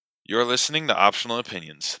You're listening to Optional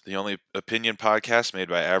Opinions, the only opinion podcast made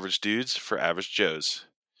by average dudes for average Joes.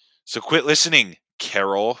 So quit listening,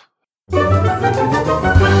 Carol.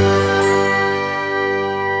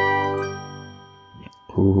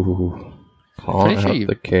 Ooh, Pretty sure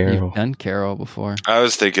the Carol. you've done Carol before. I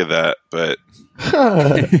was thinking that, but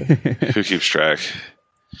who keeps track?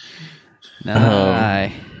 Nah,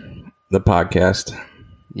 The podcast.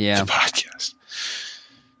 yeah, The podcast.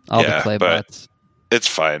 all yeah, the play but- bots. It's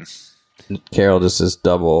fine. Carol just is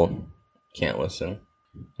double. Can't listen.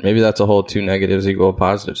 Maybe that's a whole two negatives equal a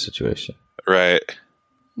positive situation. Right.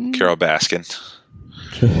 Carol Baskin.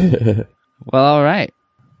 Well, all right,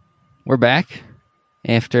 we're back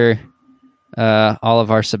after all of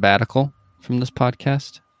our sabbatical from this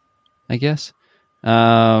podcast, I guess.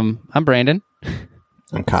 I'm Brandon,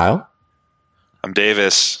 I'm Kyle. I'm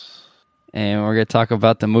Davis. and we're going to talk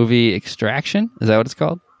about the movie Extraction. Is that what it's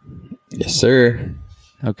called? Yes, sir.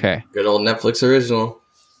 Okay. Good old Netflix original.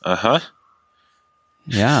 Uh-huh.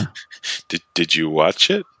 Yeah. Did you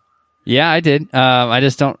watch it? Yeah, I did. I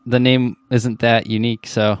just don't. The name isn't that unique,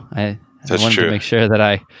 so I That's wanted true. to make sure that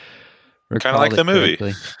I Kinda like the movie.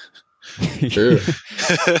 True.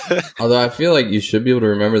 Although I feel like you should be able to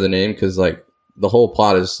remember the name because, like, the whole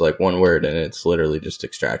plot is like one word and it's literally just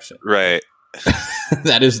extraction. Right.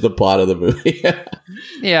 That is the plot of the movie.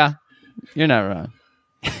 Yeah, you're not wrong.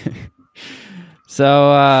 So,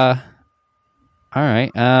 all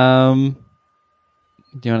right. Do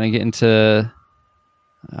you want to get into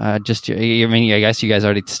just your? I mean, I guess you guys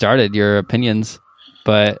already started your opinions,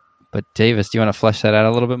 but Davis, do you want to flesh that out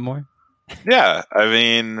a little bit more? Yeah. I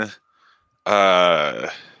mean, I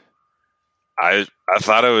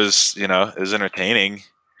thought it was, it was entertaining.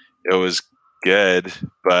 It was good,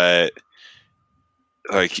 but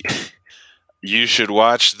like you should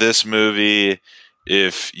watch this movie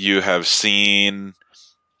if you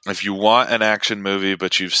want an action movie,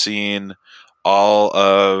 but you've seen all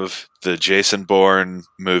of the Jason Bourne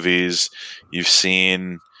movies. You've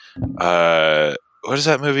seen what is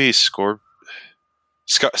that movie?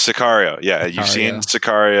 Sicario. Yeah, you've seen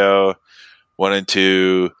Sicario 1 and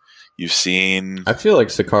 2. You've seen. I feel like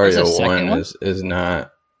There's a Sicario second 1 one? is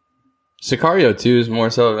not. Sicario 2 is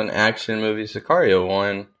more so of an action movie. Sicario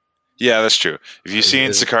 1. Yeah, that's true. If you've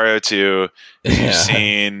seen Sicario 2, if you've Yeah.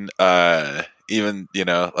 seen even,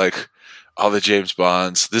 like all the James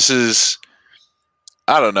Bonds, this is,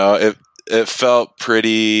 I don't know, it felt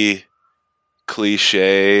pretty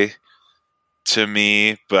cliche to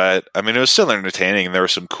me, but I mean, it was still entertaining and there were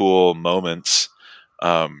some cool moments,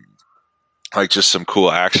 like just some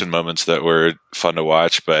cool action moments that were fun to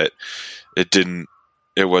watch, but it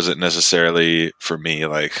wasn't necessarily for me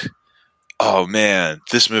like, oh man,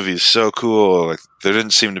 this movie is so cool. Like there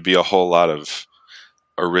didn't seem to be a whole lot of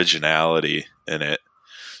originality in it.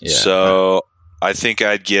 Yeah. So I think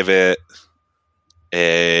I'd give it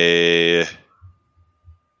a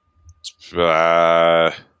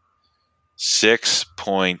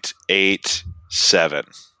 6.87.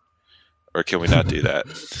 Or can we not do that?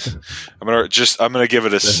 I'm gonna give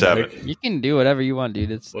it a 7. You can do whatever you want, dude.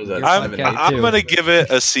 It's What is that, your I'm podcast, too. gonna give it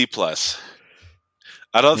a C+.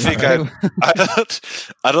 I don't think I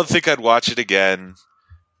don't think I'd watch it again.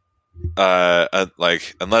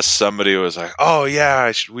 Like unless somebody was like, "Oh yeah,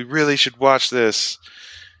 we really should watch this,"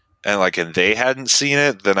 and they hadn't seen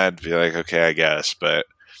it, then I'd be like, "Okay, I guess." But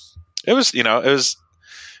it was,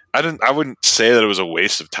 I wouldn't say that it was a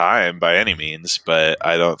waste of time by any means, but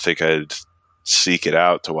I don't think I'd seek it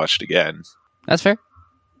out to watch it again. That's fair.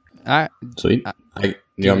 All right. Sweet.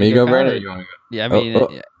 You want me to go, Brandon? Or you want to go? Yeah, I mean, All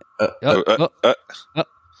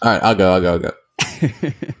right, I'll go.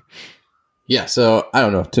 Yeah, so I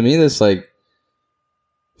don't know. To me, this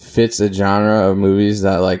fits a genre of movies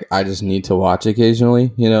that I just need to watch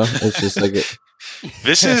occasionally. It's just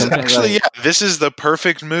This is Sometimes actually, this is the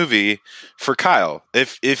perfect movie for Kyle.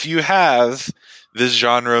 If you have this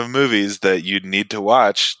genre of movies that you need to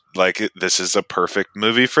watch, this is a perfect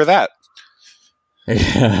movie for that.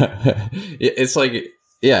 it's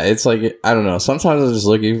I don't know. Sometimes I'm just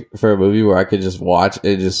looking for a movie where I could just watch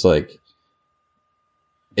it. Just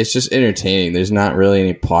it's just entertaining. There's not really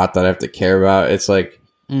any plot that I have to care about. It's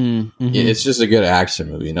it's just a good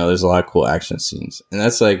action movie. There's a lot of cool action scenes, and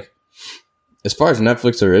that's as far as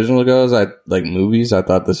Netflix original goes, I like movies. I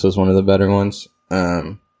thought this was one of the better ones.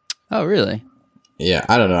 Oh, really? Yeah,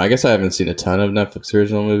 I don't know. I guess I haven't seen a ton of Netflix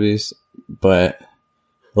original movies, but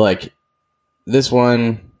this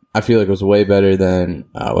one, I feel like was way better than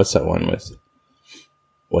what's that one with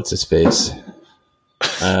what's his face?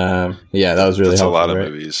 Yeah, that was really That's helpful, a lot of right?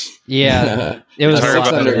 movies. Yeah, it was Talk a lot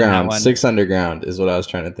about better than that one. Six Underground is what I was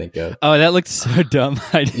trying to think of. Oh, that looked so dumb.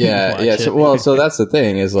 I didn't watch it. So that's the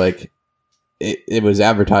thing is like it was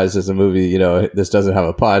advertised as a movie. You know, this doesn't have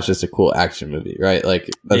a plot; it's just a cool action movie, right? Like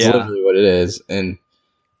that's literally what it is. And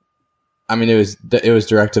I mean, it was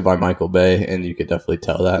directed by Michael Bay, and you could definitely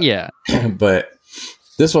tell that. Yeah, but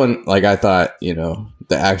this one, like I thought, you know,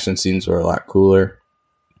 the action scenes were a lot cooler,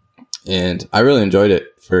 and I really enjoyed it.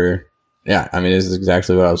 I mean, this is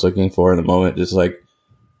exactly what I was looking for in the moment. Just like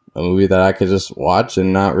a movie that I could just watch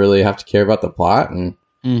and not really have to care about the plot and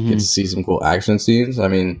get to see some cool action scenes. I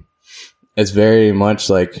mean, it's very much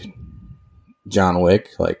like John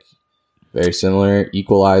Wick, like very similar.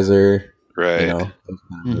 Equalizer, right? You know, those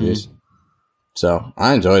kind of movies. So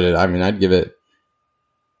I enjoyed it. I mean, I'd give it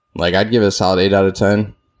a solid 8 out of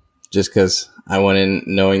 10, just because I went in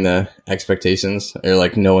knowing the expectations or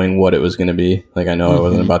like knowing what it was going to be. Like I know I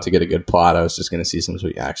wasn't about to get a good plot. I was just going to see some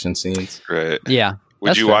sweet action scenes. Right. Yeah.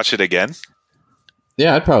 Would you watch it again?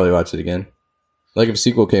 Yeah, I'd probably watch it again. Like if a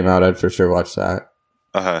sequel came out, I'd for sure watch that.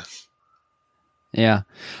 Yeah,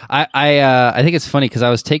 I think it's funny because I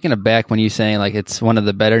was taken aback when you saying like it's one of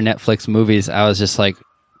the better Netflix movies. I was just like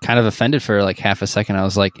kind of offended for like half a second. I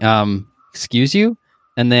was like, excuse you?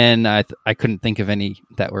 And then I couldn't think of any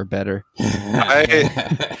that were better.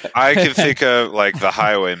 I can think of like The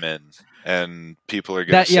Highwaymen, and people are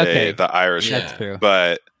going to say The Irishman. That's true.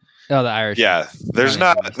 But the Irishman. Yeah, there's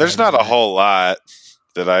not a whole lot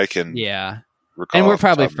that I can. Recall, and we're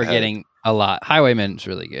probably forgetting a lot. Highwayman's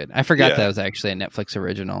really good. I forgot that was actually a Netflix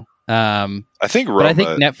original. I think Roma I think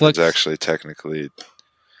Netflix is actually technically.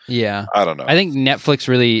 Yeah, I don't know. I think Netflix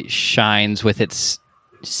really shines with its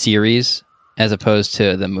series as opposed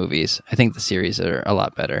to the movies. I think the series are a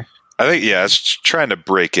lot better. I think it's trying to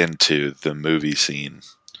break into the movie scene.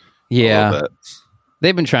 Yeah,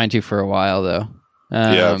 they've been trying to for a while though.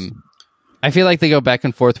 I feel like they go back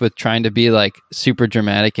and forth with trying to be like super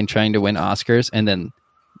dramatic and trying to win Oscars, and then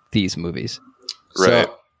these movies. Right.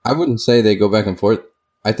 So I wouldn't say they go back and forth.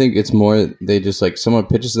 I think it's more they just like someone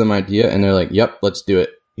pitches them an idea and they're like, "Yep, let's do it."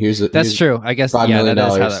 That's true. I guess $5 million. That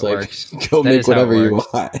is how that works. Go make whatever you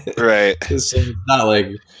want. Right. So it's not like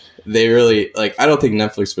they really like. I don't think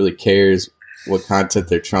Netflix really cares what content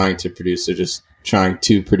they're trying to produce. They're just trying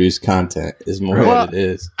to produce content. Is more what it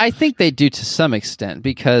is. I think they do to some extent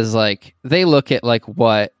because like they look at like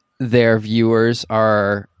what their viewers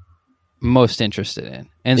are most interested in,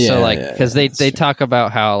 and so like because they talk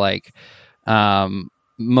about how like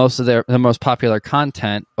most of the most popular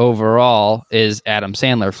content overall is Adam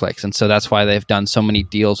Sandler flicks, and so that's why they've done so many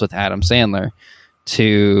deals with Adam Sandler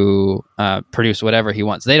to produce whatever he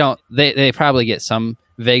wants. They probably get some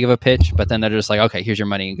vague of a pitch, but then they're just like, okay, here's your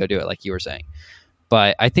money and go do it, like you were saying.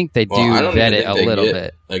 But I think they do vet it a little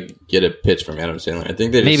bit. Like get a pitch from Adam Sandler. I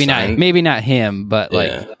think they maybe not him, but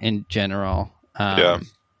like in general.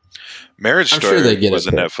 Marriage Story was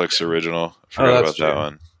a Netflix original. I forgot about that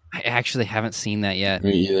one. I actually haven't seen that yet.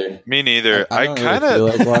 Me neither. I kind of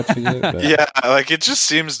really feel like watching it. But. Yeah, like it just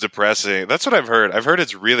seems depressing. That's what I've heard. I've heard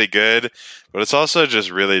it's really good, but it's also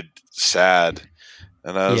just really sad.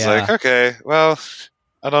 And I was like, okay, well,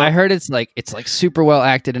 I heard it's like super well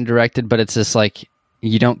acted and directed, but it's just like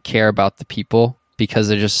you don't care about the people because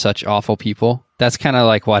they're just such awful people. That's kind of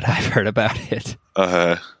like what I've heard about it.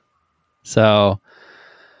 So.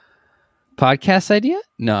 Podcast idea?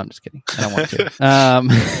 No, I'm just kidding. I don't want to.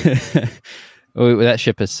 That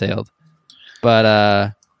ship has sailed.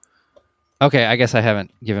 But okay, I guess I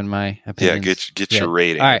haven't given my opinion. Yeah, get your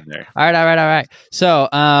rating in there. All right. So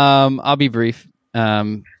I'll be brief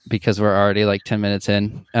because we're already like 10 minutes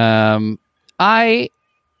in. I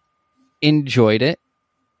enjoyed it,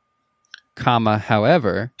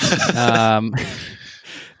 however,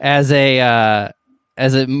 as a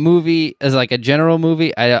movie, as like a general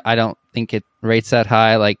movie, I don't think it rates that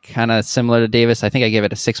high. Like kind of similar to Davis, I think I gave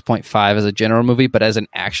it a 6.5 as a general movie, but as an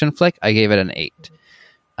action flick, I gave it an 8.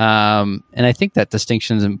 And I think that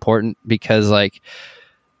distinction is important because like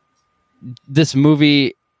this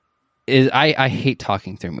movie is, I hate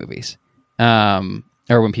talking through movies, or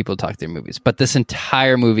when people talk through movies, but this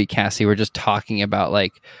entire movie, Cassie, we're just talking about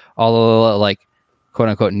like all the like quote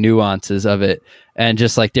unquote nuances of it and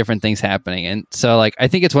just like different things happening. And so like, I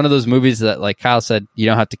think it's one of those movies that like Kyle said, you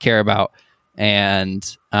don't have to care about. And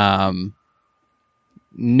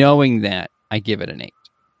knowing that, I give it an 8.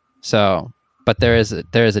 So, but there is a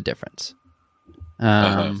difference.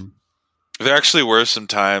 There actually were some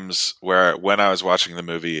times where when I was watching the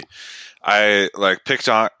movie, I like picked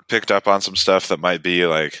up on some stuff that might be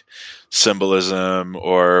like symbolism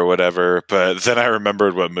or whatever, but then I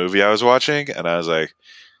remembered what movie I was watching, and I was like,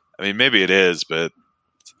 I mean, maybe it is, but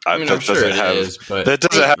that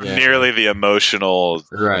doesn't have nearly the emotional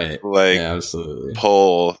absolutely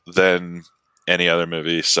pull than any other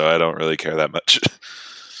movie, so I don't really care that much.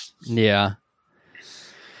 Yeah.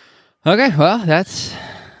 Okay, well, that's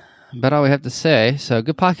about all we have to say. So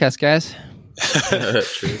good podcast, guys.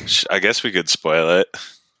 I guess we could spoil it.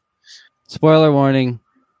 Spoiler warning.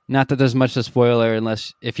 Not that there's much to spoiler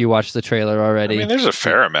unless if you watch the trailer already. I mean, there's a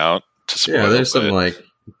fair amount to spoil. Yeah, there's some like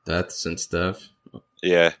deaths and stuff.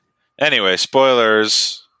 Yeah. Anyway,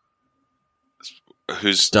 spoilers.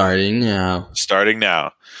 Who's starting now? Starting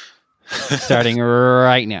now. Starting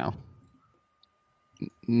right now.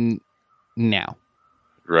 Now.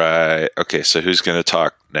 Right. Okay, so who's going to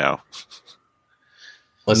talk now?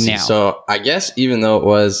 Let's see. So I guess even though it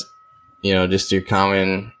was, just your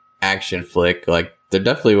common action flick, like there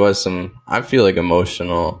definitely was some, I feel like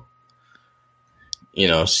emotional,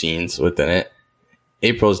 scenes within it.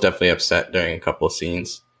 April's definitely upset during a couple of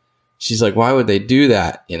scenes. She's like, why would they do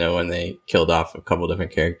that? When they killed off a couple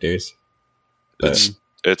different characters. But,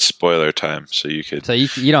 it's spoiler time, so you could. So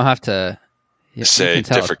you don't have to say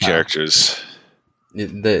different characters.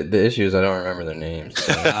 The issue is I don't remember their names.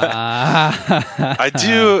 So. I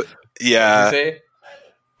do. Yeah. What did you say?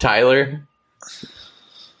 Tyler.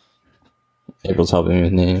 April's helping me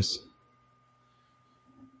with names.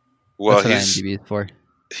 Well,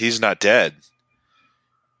 he's not dead.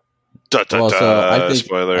 I think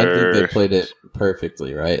spoiler. I think they played it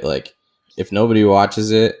perfectly, right? Like, if nobody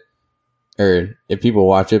watches it, or if people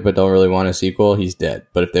watch it but don't really want a sequel, he's dead.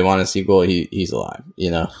 But if they want a sequel, he's alive.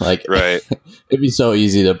 Like right. It'd be so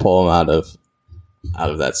easy to pull him out of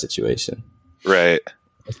that situation, right?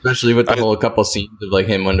 Especially with the whole couple scenes of like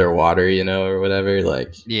him underwater, or whatever.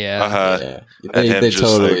 Like, yeah. They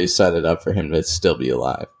totally set it up for him to still be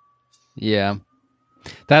alive. Yeah,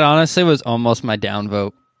 that honestly was almost my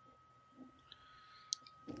downvote.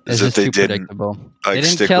 Is that they didn't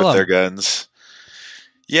stick with their guns?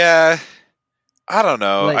 Yeah, I don't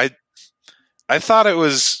know. I thought it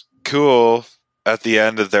was cool at the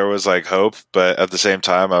end that there was like hope, but at the same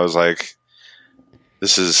time, I was like,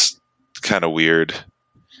 this is kind of weird.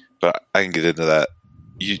 But I can get into that.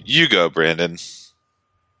 You go, Brandon.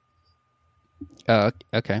 Oh,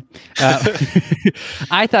 okay.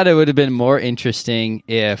 I thought it would have been more interesting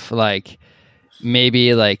if, like,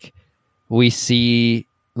 maybe like we see,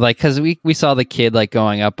 like, because we saw the kid like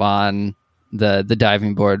going up on the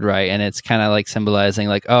diving board, right? And it's kind of like symbolizing,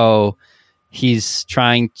 like, oh, he's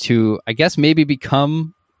trying to, I guess, maybe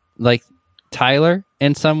become like Tyler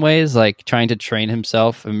in some ways, like trying to train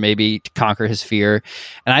himself and maybe to conquer his fear.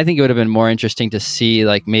 And I think it would have been more interesting to see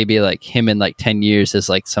like maybe like him in like 10 years as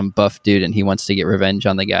like some buff dude and he wants to get revenge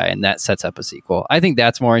on the guy, and that sets up a sequel. I think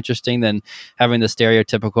that's more interesting than having the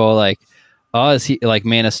stereotypical like, oh, is he like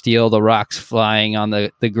Man of Steel, the rocks flying on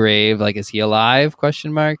the grave, like, is he alive, ?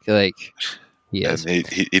 Like, he is. And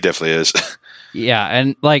he definitely is. Yeah,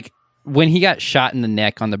 and like when he got shot in the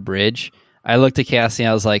neck on the bridge, I looked at Cassie and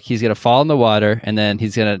I was like, he's going to fall in the water and then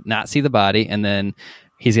he's going to not see the body. And then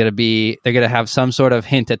they're going to have some sort of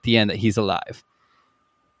hint at the end that he's alive.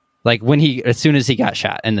 Like as soon as he got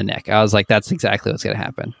shot in the neck, I was like, that's exactly what's going to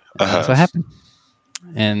happen. That's what happened.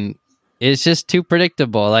 And it's just too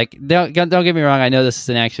predictable. Like, don't get me wrong. I know this is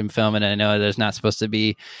an action film and I know there's not supposed to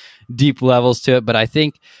be deep levels to it, but I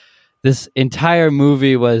think this entire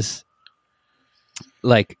movie was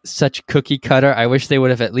like such cookie cutter. I wish they would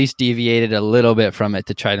have at least deviated a little bit from it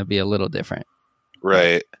to try to be a little different.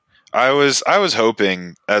 Right. I was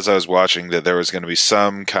hoping as I was watching that there was going to be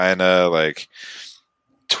some kind of like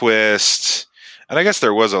twist, and I guess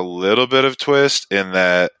there was a little bit of twist in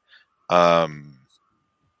that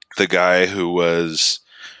the guy who was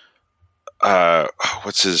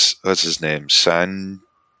what's his name, Sachin?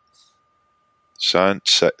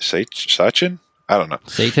 I don't know.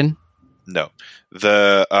 Satan? No.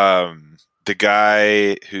 The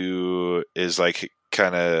guy who is like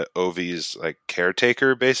kind of Ovi's like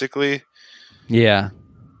caretaker, basically. Yeah.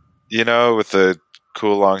 With the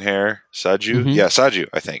cool long hair, Saju. Mm-hmm. Yeah, Saju,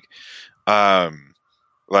 I think.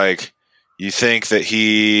 Like, you think that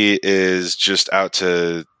he is just out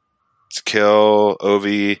to kill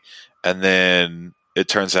Ovi, and then it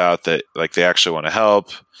turns out that like they actually want to help,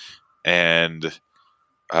 and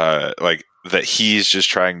like that he's just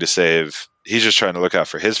trying to look out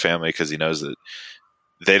for his family because he knows that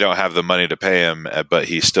they don't have the money to pay him, but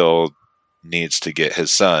he still needs to get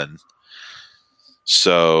his son.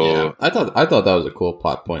 So yeah, I thought that was a cool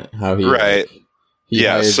plot point. How he He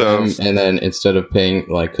hired them, and then instead of paying,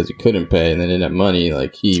 like, because he couldn't pay and they didn't have money,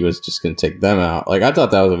 like, he was just going to take them out. Like, I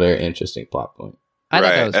thought that was a very interesting plot point.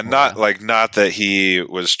 Right, and not that he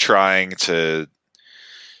was trying to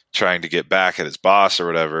get back at his boss or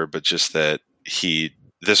whatever, but just that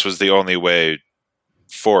this was the only way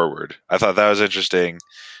forward. I thought that was interesting,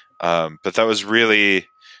 but that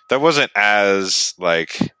wasn't as,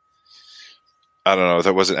 like, I don't know,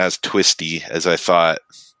 that wasn't as twisty as I thought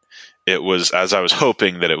it was, as I was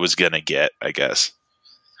hoping that it was gonna get, I guess.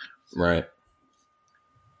 Right.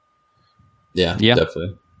 Yeah.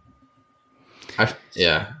 Definitely.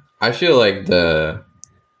 I feel like the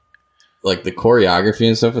choreography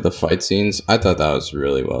and stuff with the fight scenes, I thought that was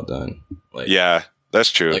really well done. Like, yeah, that's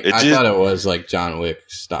true. Like, I thought it was like John Wick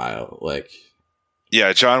style. Like,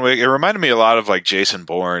 yeah, John Wick. It reminded me a lot of like Jason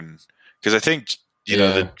Bourne, because I think you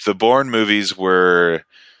know the Bourne movies were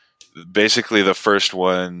basically the first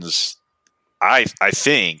ones. I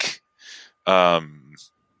think, but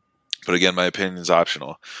again, my opinion is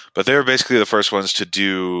optional. But they were basically the first ones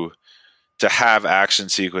to have action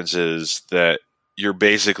sequences that you're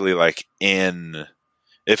basically like in.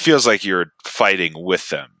 It feels like you're fighting with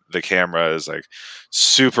them. The camera is like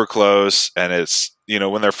super close, and it's, you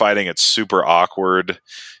know, when they're fighting, it's super awkward.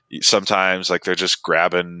 Sometimes, like, they're just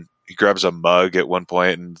he grabs a mug at one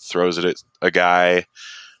point and throws it at a guy.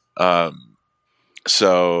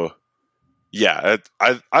 So yeah,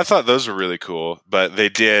 I thought those were really cool, but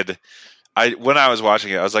when I was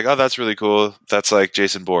watching it, I was like, oh, that's really cool. That's like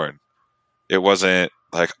Jason Bourne. It wasn't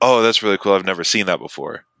like, oh, that's really cool. I've never seen that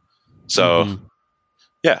before. So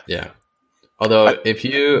yeah. Although I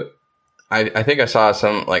think I saw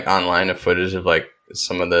some like online of footage of like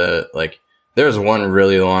some of the, like, there was one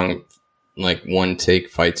really long, like, one take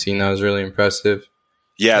fight scene that was really impressive.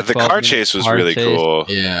 Yeah, the car chase was really cool.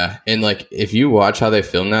 Yeah, and like, if you watch how they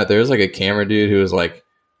filmed that, there was like a camera dude who was like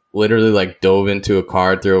literally like dove into a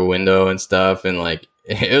car through a window and stuff, and like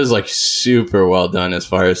it was like super well done as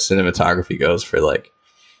far as cinematography goes for like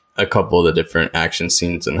a couple of the different action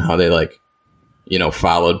scenes and how they, like, you know,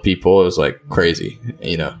 followed people. It was like crazy,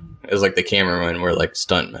 you know. It was like the cameramen were like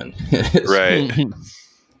stuntmen. Right.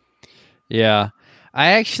 Yeah.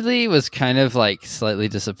 I actually was kind of like slightly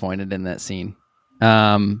disappointed in that scene.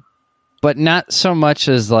 But not so much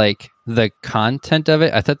as like the content of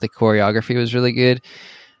it. I thought the choreography was really good.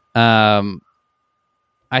 I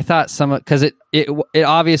thought because it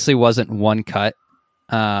obviously wasn't one cut.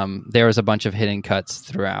 There was a bunch of hidden cuts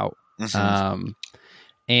throughout. Mm-hmm.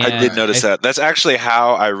 And I did notice that. That's actually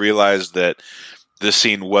how I realized that the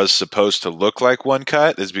scene was supposed to look like one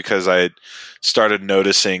cut, is because I started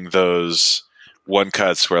noticing those one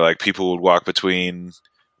cuts where like people would walk between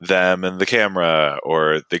them and the camera,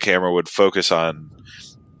 or the camera would focus on,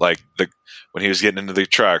 like, when he was getting into the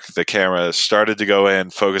truck, the camera started to go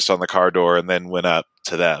in, focused on the car door, and then went up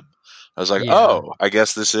to them. I was like, oh, I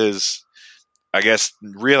guess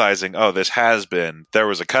realizing, oh, there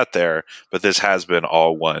was a cut there, but this has been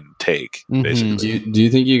all one take, basically. Do you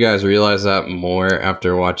think you guys realize that more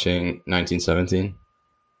after watching 1917?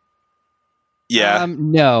 Yeah.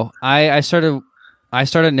 No, I started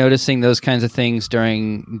noticing those kinds of things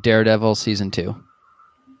during Daredevil season 2.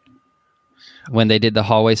 When they did the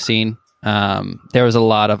hallway scene, there was a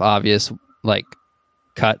lot of obvious like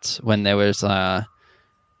cuts when there was or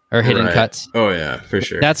hidden cuts. Oh yeah, for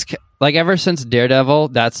sure. That's like, ever since Daredevil,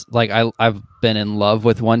 that's like I've been in love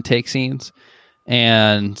with one take scenes,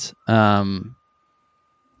 and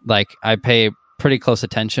like I pay pretty close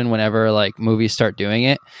attention whenever like movies start doing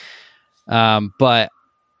it. But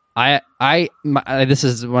this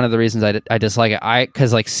is one of the reasons I dislike it.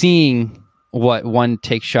 because like seeing what one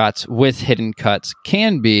take shots with hidden cuts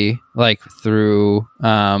can be like through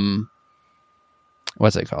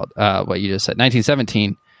what's it called? What you just said,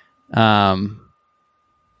 1917.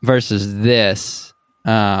 Versus this,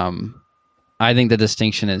 I think the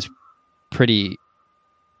distinction is pretty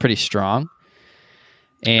strong.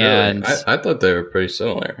 And really? I thought they were pretty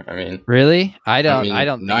similar. I mean, really, I don't.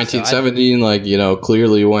 1917, so. Like, you know,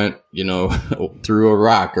 clearly went, you know, through a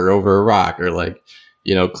rock or over a rock, or like,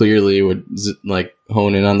 you know, clearly would like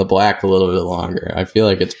hone in on the black a little bit longer. I feel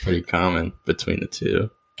like it's pretty common between the two.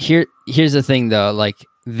 Here's the thing though, like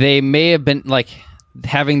they may have been like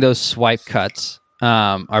having those swipe cuts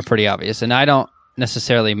are pretty obvious, and I don't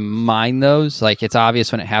necessarily mind those. Like, it's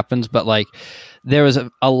obvious when it happens, but like there was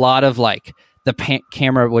a lot of like the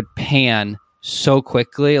camera would pan so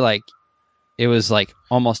quickly, like it was like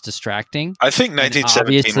almost distracting. I think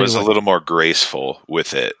 1917 was a little more graceful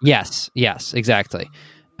with it. Yes, exactly.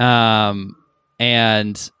 And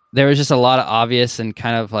there was just a lot of obvious and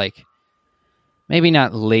kind of like maybe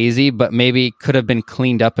not lazy, but maybe could have been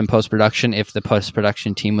cleaned up in post-production if the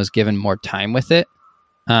post-production team was given more time with it.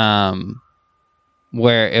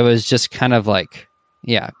 Where it was just kind of like,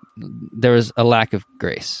 there was a lack of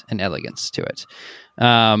grace and elegance to it.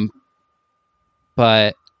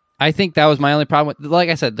 But I think that was my only problem with, like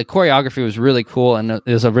I said, the choreography was really cool and it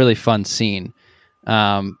was a really fun scene.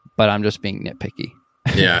 But I'm just being nitpicky.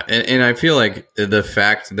 Yeah. And I feel like the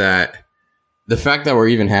fact that we're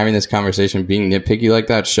even having this conversation being nitpicky like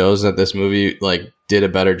that shows that this movie like did a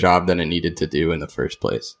better job than it needed to do in the first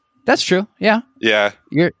place. That's true. Yeah. Yeah.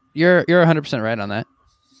 You're 100% right on that.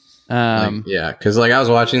 Because like I was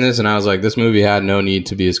watching this and I was like, this movie had no need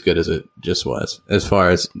to be as good as it just was, as far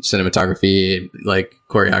as cinematography, like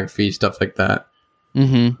choreography, stuff like that.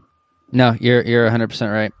 Mm-hmm. No, you're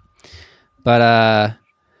 100% right. But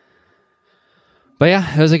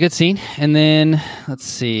yeah, it was a good scene. And then let's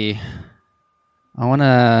see, I want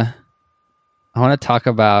to talk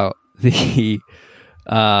about the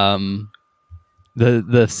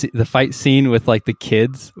fight scene with like the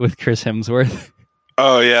kids with Chris Hemsworth.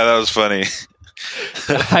 Oh yeah, that was funny.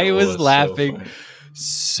 I was laughing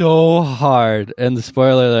so hard. And the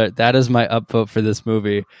spoiler alert, that is my upvote for this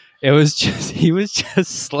movie. He was just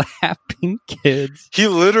slapping kids. He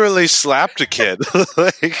literally slapped a kid.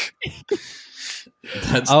 Like,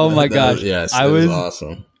 my gosh. Yes, that was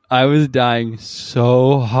awesome. I was dying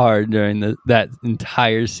so hard during that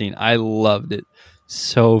entire scene. I loved it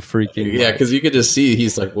so freaking much. Because you could just see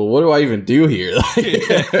he's like, well, what do I even do here?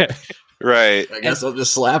 Right. I guess I'll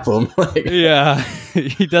just slap him. Yeah.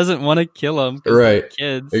 He doesn't want to kill him. Right.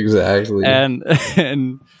 Kids. Exactly.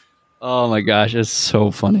 And oh my gosh, it's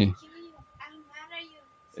so funny.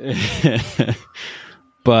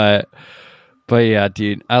 But yeah,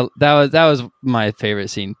 dude, that was my favorite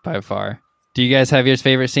scene by far. Do you guys have your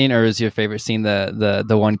favorite scene, or is your favorite scene the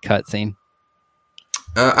one cut scene?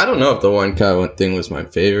 I don't know if the one cut thing was my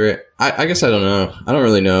favorite. I guess I don't know. I don't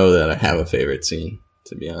really know that I have a favorite scene,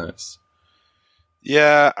 to be honest.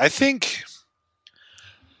 Yeah, I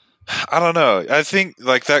don't know. I think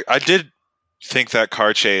like that. I did think that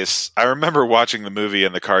car chase. I remember watching the movie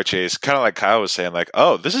and the car chase, kind of like Kyle was saying, like,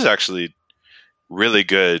 oh, this is actually really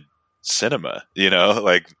good cinema. You know,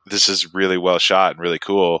 like this is really well shot and really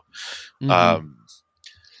cool. Mm-hmm.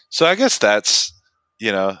 So I guess that's,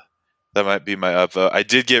 that might be my upvote. I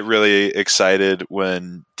did get really excited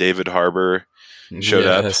when David Harbour showed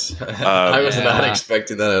up. I was not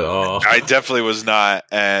expecting that at all. I definitely was not.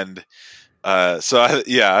 And so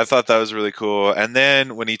I thought that was really cool. And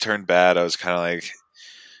then when he turned bad, I was kind of like,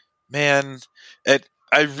 man,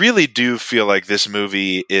 I really do feel like this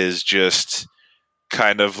movie is just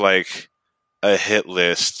kind of like a hit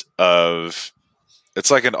list of,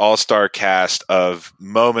 it's like an all-star cast of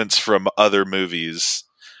moments from other movies,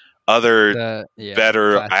 better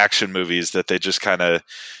action movies that they just kind of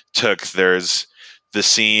took. There's the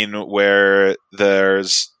scene where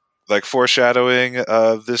there's like foreshadowing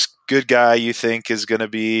of this good guy you think is going to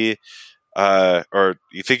be, or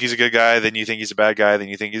you think he's a good guy, then you think he's a bad guy, then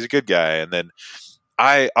you think he's a good guy. And then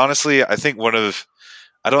I think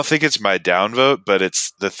I don't think it's my downvote, but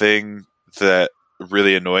it's the thing that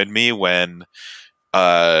really annoyed me when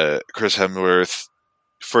Chris Hemsworth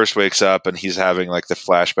first wakes up and he's having like the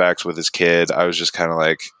flashbacks with his kid. I was just kind of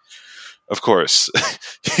like, of course,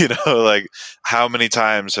 like how many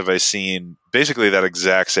times have I seen basically that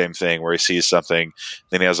exact same thing where he sees something,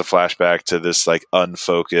 then he has a flashback to this like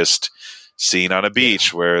unfocused scene on a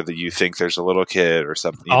beach where you think there's a little kid or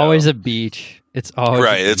something. Always a beach. It's always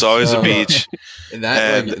right. It's always a beach. And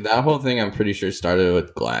that whole thing, I'm pretty sure started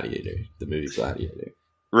with Gladiator, the movie Gladiator.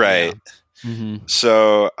 Right. Yeah. Mm-hmm.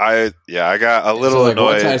 So I got a little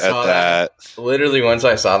annoyed at that. Literally, once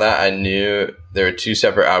I saw that, I knew there were two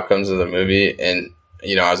separate outcomes of the movie, and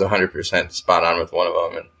I was 100% spot on with one of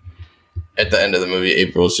them. And at the end of the movie,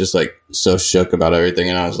 April was just like so shook about everything,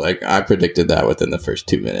 and I was like, I predicted that within the first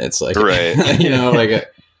 2 minutes. Like, right?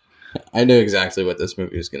 I knew exactly what this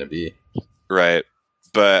movie was going to be. Right,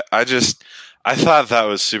 but I thought that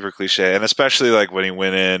was super cliche, and especially like when he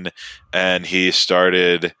went in and he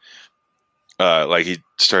started. He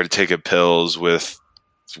started taking pills with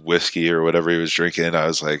whiskey or whatever he was drinking. I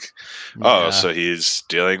was like, so he's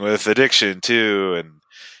dealing with addiction too. And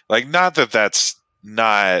like, not that that's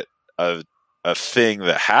not a thing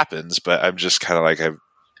that happens, but I'm just kind of like, I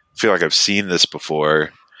feel like I've seen this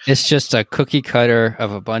before. It's just a cookie cutter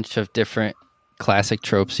of a bunch of different classic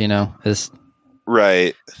tropes,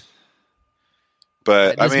 Right.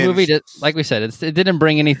 But this movie, like we said, it didn't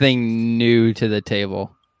bring anything new to the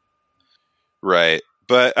table. Right.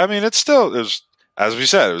 But I mean, it was as we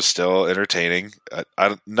said, it was still entertaining.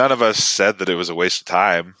 None of us said that it was a waste of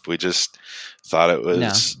time. We just thought it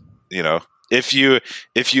was, if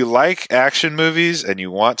you like action movies and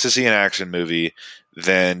you want to see an action movie,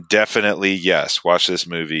 then definitely yes, watch this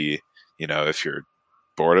movie. If you're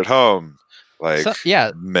bored at home, many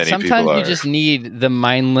sometimes people are. You just need the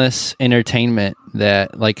mindless entertainment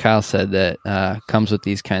that, like Kyle said, that comes with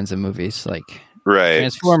these kinds of movies, like right.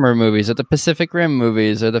 Transformer movies or the Pacific Rim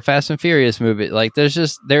movies or the Fast and Furious movie. Like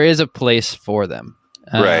there is a place for them.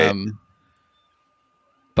 Right.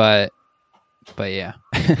 But yeah.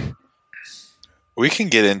 We can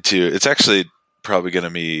get into, it's actually probably going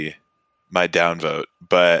to be my downvote,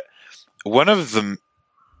 but one of the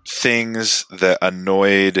things that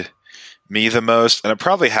annoyed me the most, and it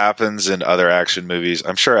probably happens in other action movies,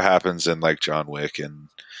 I'm sure it happens in like John Wick and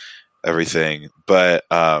everything, but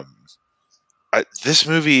this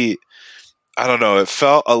movie, I don't know, it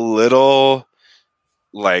felt a little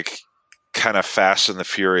like kind of Fast and the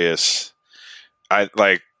Furious.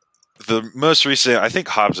 The most recent, I think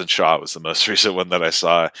Hobbs and Shaw was the most recent one that I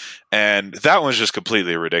saw, and that one's just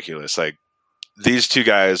completely ridiculous. Like, these two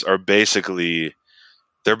guys are basically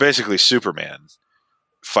Superman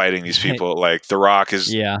fighting these people. Like, The Rock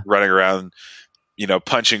is running around,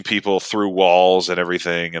 punching people through walls and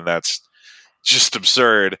everything, and that's just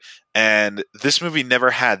absurd. And this movie never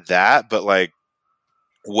had that, but like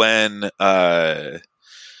when Chris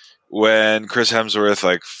Hemsworth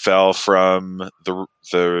like fell from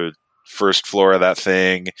the first floor of that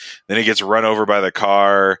thing, then he gets run over by the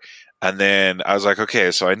car, and then I was like,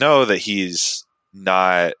 okay, so I know that he's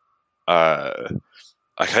not I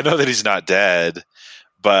know that he's not dead,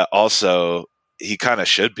 but also he kind of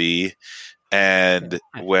should be. And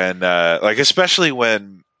when especially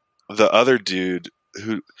when the other dude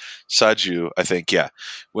who Saju, I think,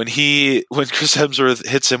 when Chris Hemsworth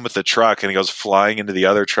hits him with the truck and he goes flying into the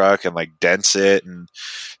other truck and like dents it and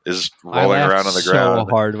is rolling around on the ground.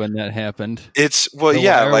 So hard when that happened.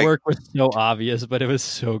 The work was so obvious, but it was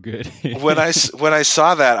so good. when I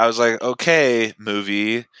saw that, I was like, okay,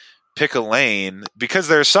 movie, pick a lane, because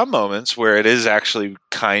there are some moments where it is actually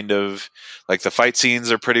kind of like the fight scenes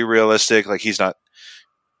are pretty realistic. Like, he's not,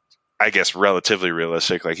 I guess, relatively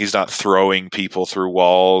realistic. Like, he's not throwing people through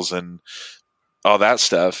walls and all that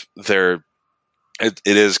stuff. It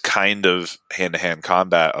is kind of hand-to-hand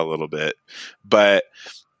combat a little bit. But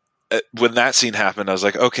when that scene happened, I was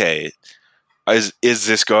like, okay, is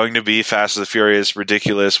this going to be Fast and the Furious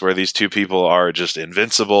ridiculous, where these two people are just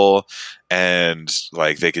invincible and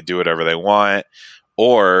like they could do whatever they want?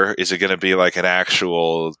 Or is it going to be like an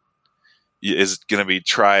actual, is it going to be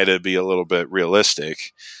try to be a little bit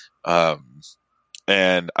realistic?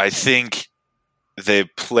 And I think they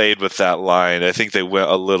played with that line. I think they went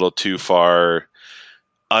a little too far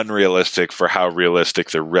unrealistic for how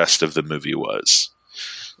realistic the rest of the movie was.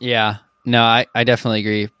 Yeah, no, I definitely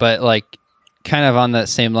agree. But like, kind of on that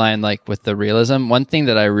same line, like with the realism, one thing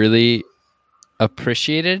that I really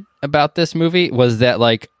appreciated about this movie was that,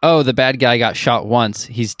 like, oh, the bad guy got shot once,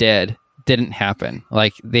 he's dead. Didn't happen.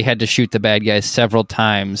 Like, they had to shoot the bad guys several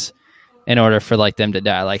times in order for like them to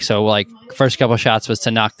die. Like, so like first couple shots was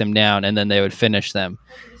to knock them down and then they would finish them.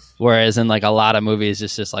 Whereas in like a lot of movies,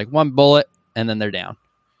 it's just like one bullet and then they're down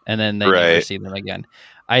and then they never see them again.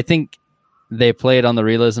 I think they played on the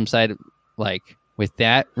realism side, like with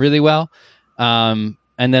that really well. And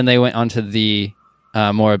then they went onto the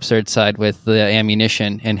more absurd side with the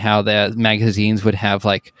ammunition and how the magazines would have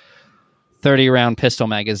like 30 round pistol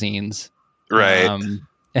magazines. Right.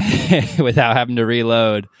 Without having to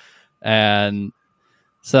reload. And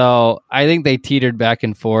so I think they teetered back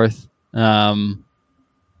and forth. But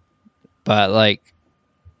like,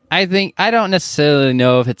 I don't necessarily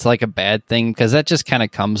know if it's like a bad thing, because that just kind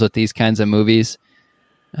of comes with these kinds of movies.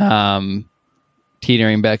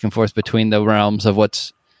 Teetering back and forth between the realms of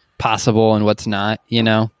what's possible and what's not,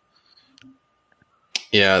 Yeah,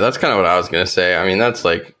 that's kind of what I was going to say. I mean, that's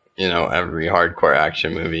like, every hardcore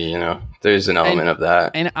action movie, there's an element of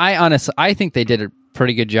that. And I think they did a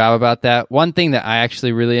pretty good job about that. One thing that I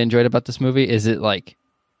actually really enjoyed about this movie is it, like,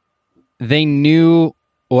 they knew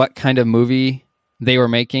what kind of movie they were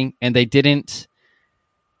making, and they didn't,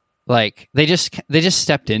 like, they just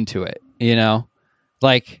stepped into it,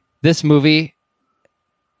 Like, this movie,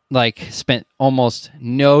 like, spent almost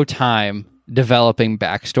no time developing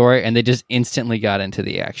backstory, and they just instantly got into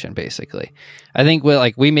the action. Basically, I think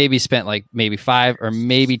we maybe spent like maybe 5 or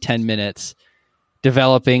maybe 10 minutes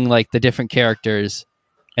developing like the different characters,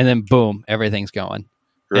 and then boom, everything's going.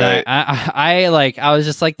 Right. I was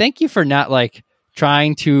just like, thank you for not like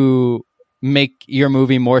trying to make your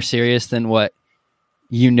movie more serious than what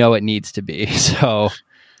it needs to be. So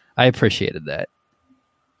I appreciated that.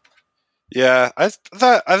 Yeah, I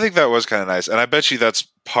think that was kind of nice, and I bet you that's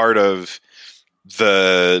part of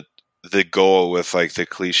the goal with like the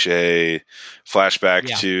cliche flashback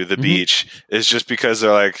to the beach is just because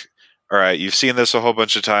they're like, all right, you've seen this a whole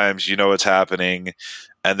bunch of times, you know what's happening,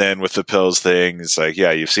 and then with the pills thing, it's like,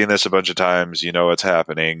 yeah, you've seen this a bunch of times, you know what's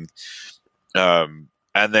happening, and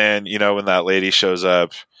then when that lady shows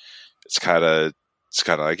up, it's kind of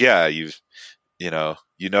like, yeah, you know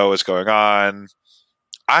what's going on.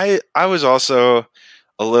 I was also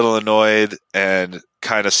a little annoyed and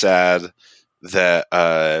kind of sad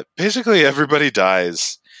that basically everybody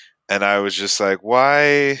dies, and I was just like,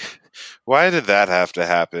 why did that have to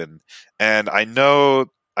happen? And I know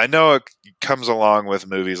it comes along with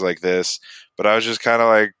movies like this, but I was just kind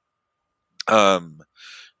of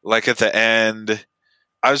like at the end,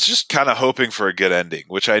 I was just kind of hoping for a good ending,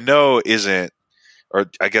 which I know isn't, or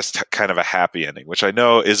I guess kind of a happy ending, which I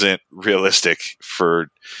know isn't realistic for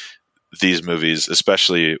these movies,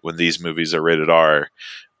 especially when these movies are rated R.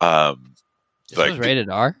 This was rated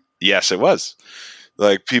R? Yes, it was.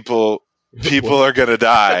 Like people are gonna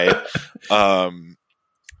die. But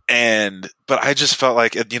I just felt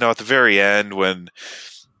like, at the very end when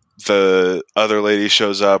the other lady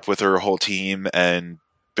shows up with her whole team and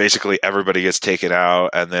basically everybody gets taken out,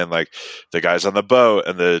 and then like the guys on the boat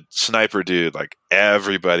and the sniper dude, like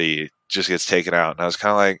everybody just gets taken out, and I was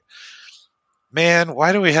kind of like, man,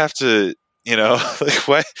 why do we have to,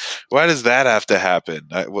 like why does that have to happen?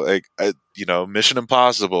 Mission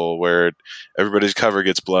Impossible, where everybody's cover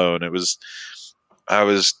gets blown. I was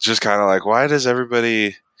just kind of like, why does that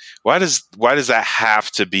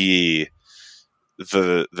have to be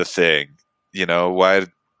the thing?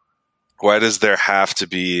 Why does there have to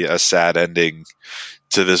be a sad ending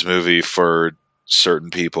to this movie for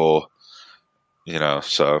certain people?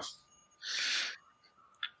 So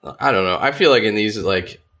I don't know. I feel like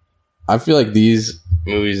these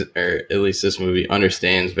movies, or at least this movie,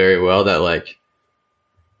 understands very well that like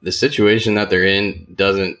the situation that they're in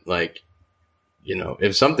doesn't, like,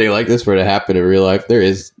 if something like this were to happen in real life, there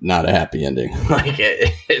is not a happy ending. Like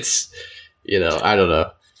it's, I don't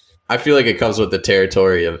know. I feel like it comes with the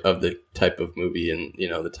territory of the type of movie and,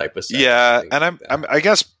 the type of setting. Yeah, and I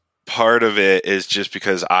guess part of it is just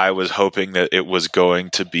because I was hoping that it was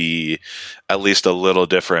going to be at least a little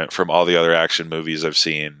different from all the other action movies I've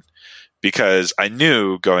seen, because I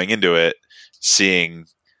knew going into it, seeing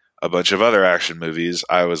a bunch of other action movies,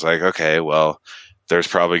 I was like, okay, well, there's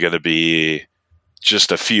probably going to be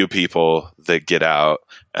just a few people that get out,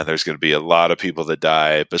 and there's going to be a lot of people that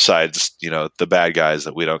die besides, the bad guys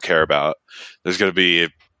that we don't care about. There's going to be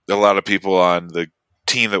a lot of people on the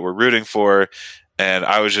team that we're rooting for, and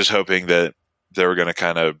I was just hoping that they were going to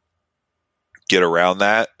kind of get around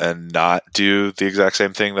that and not do the exact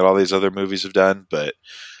same thing that all these other movies have done. But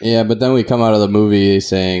yeah, but then we come out of the movie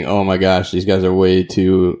saying, oh my gosh, these guys are way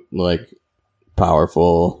too like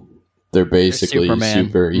powerful. They're basically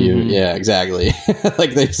super. Yeah, exactly.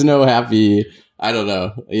 Like there's no happy, I don't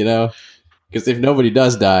know, because if nobody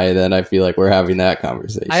does die, then I feel like we're having that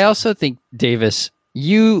conversation. I also think, Davis,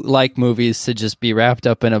 you like movies to just be wrapped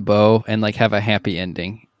up in a bow and like have a happy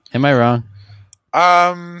ending. Am I wrong?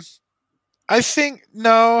 I think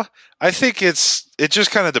no. I think it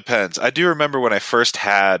just kind of depends. I do remember when I first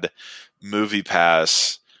had Movie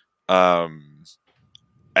Pass,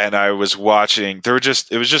 and I was watching.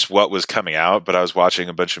 It was just what was coming out, but I was watching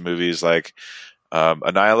a bunch of movies like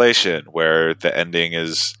Annihilation, where the ending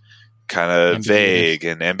is kind of vague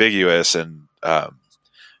and ambiguous, and I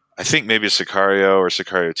think maybe Sicario or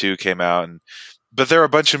Sicario 2 came out, but there are a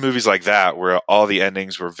bunch of movies like that where all the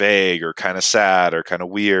endings were vague or kind of sad or kind of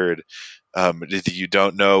weird. You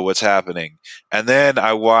don't know what's happening. And then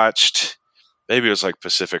I watched, maybe it was like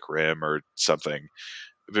Pacific Rim or something.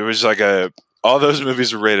 It was like all those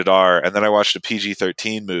movies were rated R, and then I watched a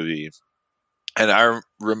PG-13 movie, and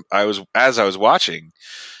as I was watching,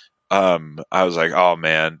 I was like, oh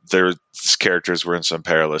man, these characters were in some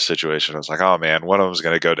perilous situation. I was like, oh man, one of them's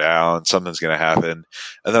going to go down, something's going to happen.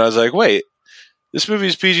 And then I was like, wait, this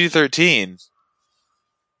movie's PG-13.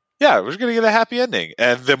 Yeah, we're going to get a happy ending.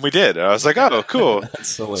 And then we did. And I was like, oh, cool.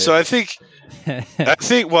 So I think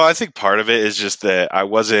part of it is just that I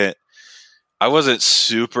wasn't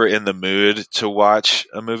super in the mood to watch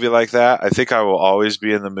a movie like that. I think I will always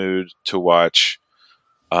be in the mood to watch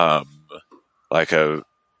like a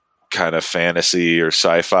kind of fantasy or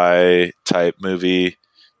sci-fi type movie,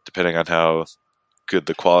 depending on how good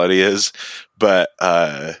the quality is. But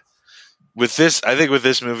I think with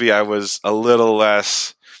this movie, I was a little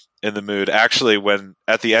less in the mood. Actually, when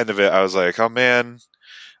at the end of it, I was like, oh man,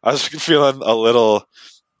 I was feeling a little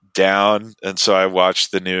down, and so I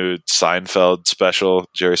watched the new Seinfeld special.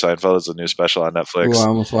 Jerry Seinfeld is a new special on Netflix. Ooh, I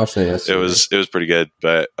almost watched that yesterday. It was pretty good,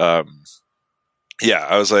 but yeah,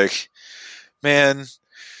 I was like, man.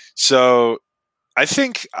 So I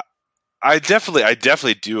think I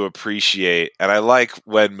definitely do appreciate, and I like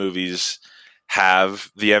when movies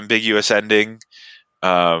have the ambiguous ending.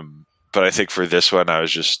 But I think for this one, I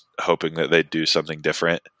was just hoping that they'd do something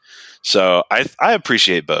different. So I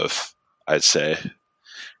appreciate both, I'd say.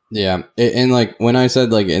 Yeah. And like when I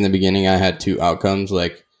said like in the beginning, I had two outcomes,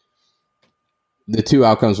 like the two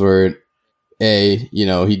outcomes were A, you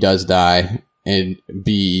know, he does die, and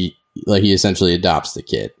B, like he essentially adopts the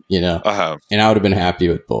kid, you know, and I would have been happy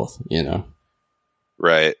with both, you know.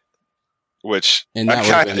 Right. Which and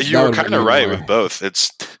you were kind of right with both.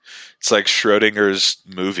 It's like Schrodinger's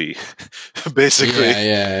movie, basically.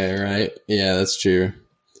 Yeah, right. Yeah, that's true.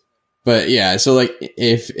 But yeah, so like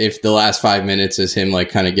if the last 5 minutes is him like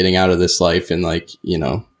kind of getting out of this life and like, you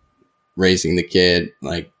know, raising the kid,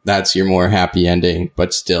 like that's your more happy ending,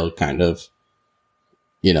 but still kind of,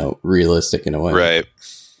 you know, realistic in a way. Right.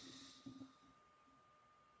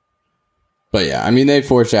 But yeah, I mean, they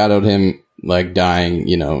foreshadowed him like dying,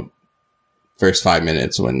 you know, first 5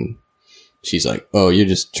 minutes when she's like, "Oh, you're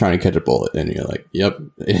just trying to catch a bullet," and you're like, "Yep."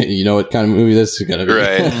 You know what kind of movie this is gonna be,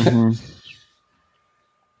 right? Mm-hmm.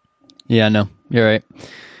 Yeah, no, you're right.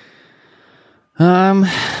 I'm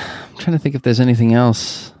trying to think if there's anything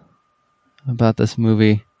else about this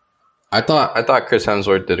movie. I thought Chris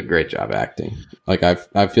Hemsworth did a great job acting. Like I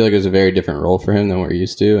feel like it was a very different role for him than we're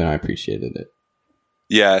used to, and I appreciated it.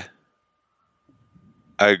 Yeah,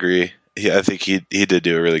 I agree. I think he did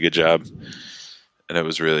do a really good job, and it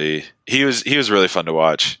was really he was really fun to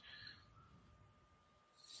watch.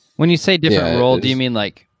 When you say different role, do you mean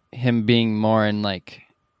like him being more in like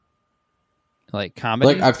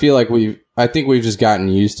comedy? Like I feel like I think we've just gotten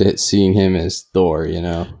used to seeing him as Thor, you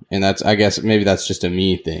know, and that's, I guess maybe that's just a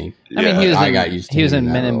me thing. I mean, he was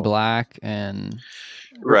in Men in Black and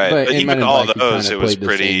right, but even all those, it was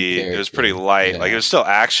pretty light. Yeah. Like it was still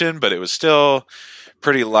action, but it was still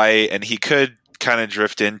pretty light, and he could kind of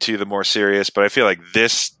drift into the more serious. But I feel like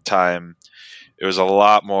this time it was a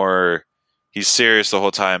lot more. He's serious the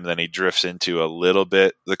whole time, then he drifts into a little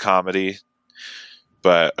bit the comedy.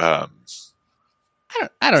 But I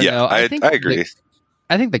don't know. I agree.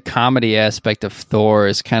 I think the comedy aspect of Thor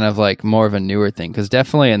is kind of like more of a newer thing, because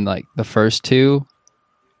definitely in like the first two,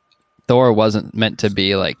 Thor wasn't meant to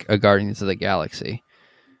be like a Guardians of the Galaxy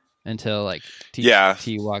until like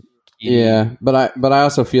T-Walk. Yeah, but I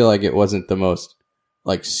also feel like it wasn't the most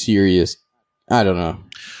like serious. I don't know.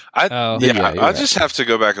 I'll just have to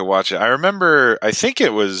go back and watch it. I remember, I think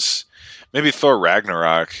it was maybe Thor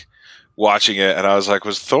Ragnarok, watching it, and I was like,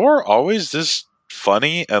 was Thor always this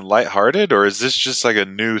funny and lighthearted, or is this just like a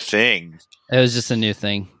new thing? It was just a new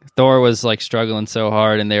thing. Thor was like struggling so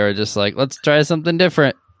hard, and they were just like, let's try something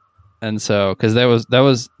different. And so, because that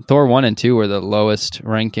was Thor 1 and 2 were the lowest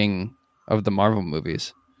ranking of the Marvel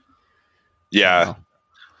movies. Yeah,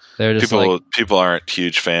 they're just people aren't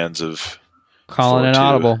huge fans of calling it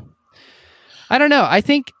audible. I don't know. I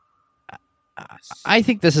think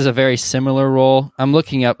this is a very similar role. I'm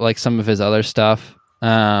looking up like some of his other stuff,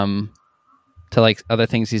 to like other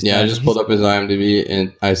things he's done. I just pulled up his IMDb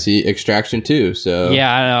and I see Extraction 2. So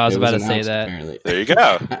yeah, I know. I was about to say that. Apparently. There you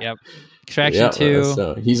go. Yep. Extraction 2.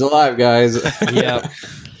 So he's alive, guys. Yep.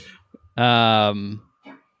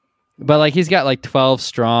 But like he's got like 12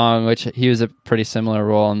 Strong, which he was a pretty similar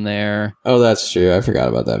role in there. Oh, that's true. I forgot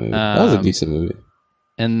about that movie. That was a decent movie.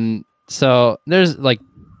 And so there's like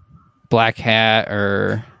Black Hat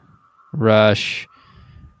or Rush.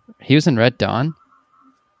 He was in Red Dawn.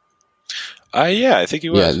 Yeah, I think he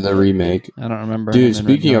was. Yeah, the remake. I don't remember. Dude,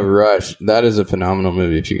 speaking of Rush, that is a phenomenal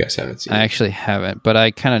movie if you guys haven't seen it. I actually haven't, but I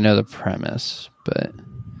kind of know the premise. But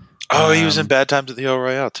he was in Bad Times at the El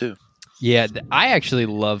Royale too. Yeah, I actually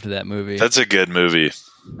loved that movie. That's a good movie.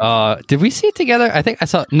 Did we see it together? I think I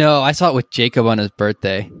saw it with Jacob on his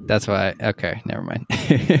birthday. That's why. Okay, never mind.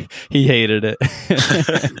 He hated it.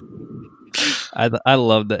 I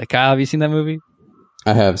loved it. Kyle, have you seen that movie?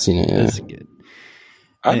 I have seen it. Yeah. It's good.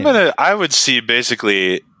 I would see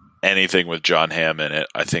basically anything with John Hamm in it.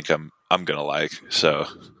 I think I'm gonna like. So,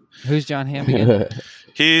 who's John Hamm again?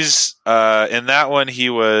 He's in that one.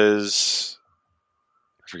 He was.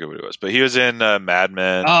 I forget what it was, but he was in Mad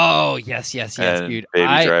Men. Oh yes, dude. Baby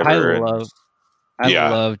Driver. I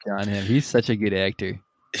love John Hamm. He's such a good actor.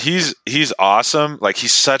 He's awesome. Like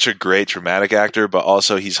he's such a great dramatic actor, but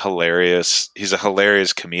also he's hilarious. He's a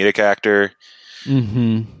hilarious comedic actor.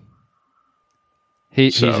 Mm-hmm.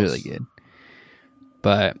 He's really good.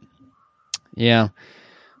 But yeah,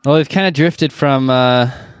 well, we've kind of drifted from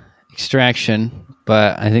Extraction,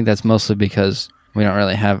 but I think that's mostly because we don't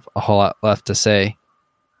really have a whole lot left to say.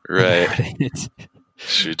 Right.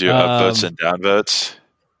 Should we do upvotes and downvotes?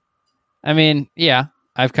 I mean, yeah,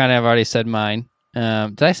 I've kind of already said mine.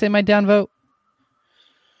 Did I say my downvote?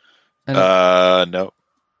 No,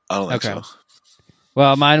 I don't think so.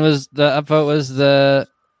 Well, mine was the upvote was the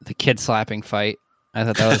kid slapping fight. I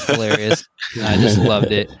thought that was hilarious. I just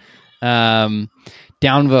loved it.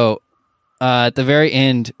 Downvote at the very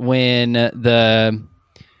end when the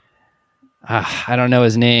I don't know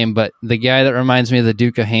his name, but the guy that reminds me of the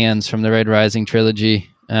Duke of Hands from the Red Rising trilogy,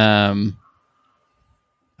 El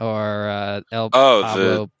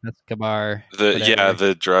Pablo Escobar.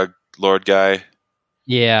 The drug lord guy.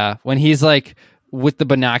 Yeah, when he's like with the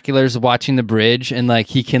binoculars watching the bridge and like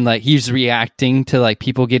he can like he's reacting to like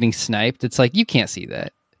people getting sniped. It's like you can't see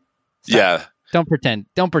that. Stop. Yeah. Don't pretend.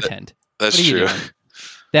 That's true.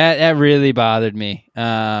 That really bothered me.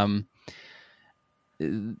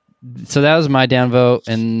 So that was my downvote,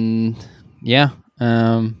 and yeah,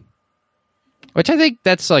 which I think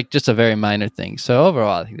that's like just a very minor thing. So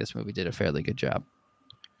overall, I think this movie did a fairly good job.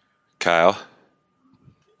 Kyle.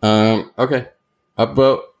 Okay.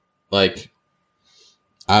 Upvote, like,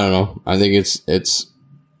 I don't know. I think it's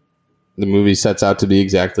the movie sets out to be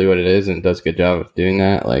exactly what it is and does a good job of doing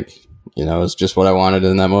that. Like, you know, it's just what I wanted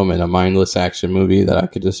in that moment, a mindless action movie that I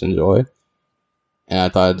could just enjoy. And I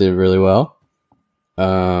thought it did really well.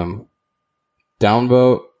 Downvote,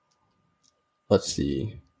 let's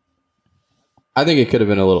see. I think it could have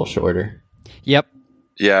been a little shorter. Yep.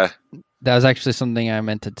 Yeah. That was actually something I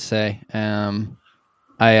meant to say. I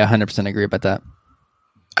 100% agree about that.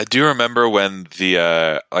 I do remember when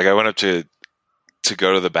I went up to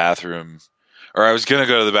go to the bathroom, or I was going to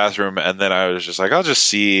go to the bathroom, and then I was just like, I'll just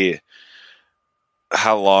see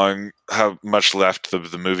how much left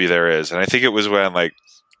the movie there is. And I think it was when like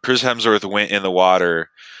Chris Hemsworth went in the water,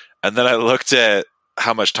 and then I looked at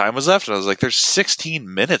how much time was left, and I was like, there's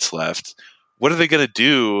 16 minutes left. What are they going to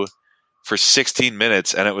do for 16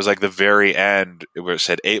 minutes? And it was like the very end where it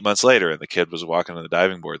said 8 months later, and the kid was walking on the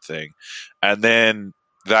diving board thing. And then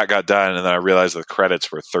that got done, and then I realized the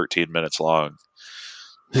credits were 13 minutes long.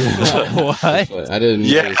 What? I didn't.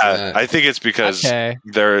 Yeah, I think it's because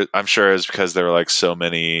I'm sure it's because there were like so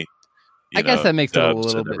many. I guess that makes it a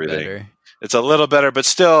little bit better. It's a little better, but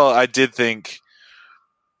still, I did think.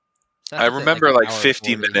 I remember like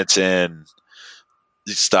 50 minutes in,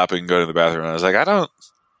 stopping and going to the bathroom. And I was like,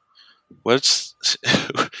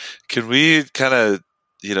 can we kind of,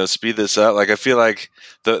 speed this up? Like, I feel like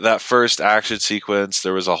that first action sequence,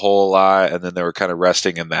 there was a whole lot, and then they were kind of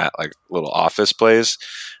resting in that like little office place.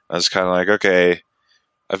 I was kind of like, okay,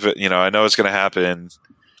 I know it's going to happen.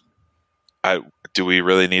 Do we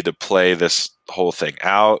really need to play this whole thing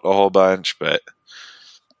out a whole bunch? But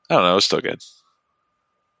I don't know. It was still good.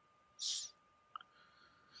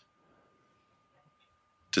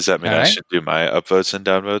 Does that mean I should do my upvotes and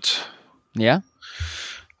downvotes? Yeah.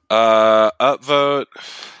 Upvote.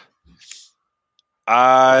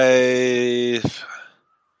 I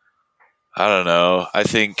don't know. I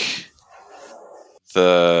think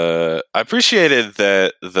I appreciated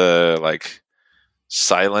that the like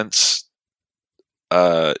silence.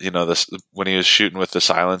 When he was shooting with the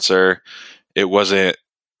silencer, it wasn't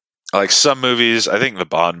like some movies. I think the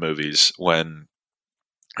Bond movies when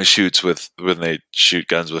they shoot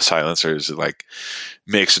guns with silencers, it like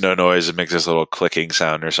makes no noise. It makes this little clicking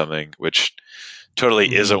sound or something, which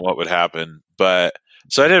totally isn't what would happen. But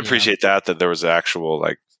so I did appreciate that there was actual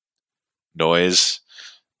like noise.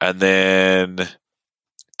 And then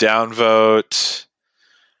downvote.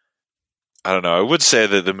 I don't know. I would say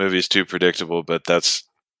that the movie's too predictable, but that's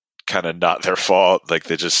kind of not their fault. Like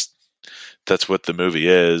that's what the movie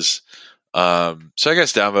is. So I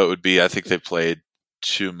guess downvote would be, I think they played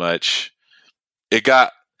too much. It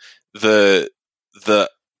got the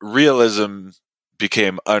realism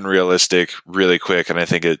became unrealistic really quick, and I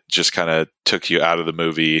think it just kind of took you out of the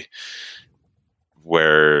movie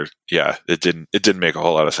where it didn't make a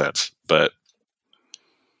whole lot of sense. But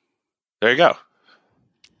there you go.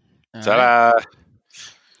 Ta-da!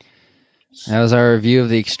 That was our review of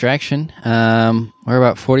The Extraction. We're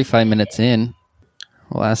about 45 minutes in.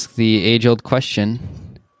 We'll ask the age-old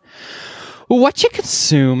question. What you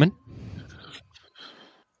consuming?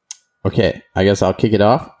 Okay, I guess I'll kick it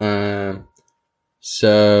off.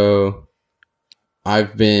 So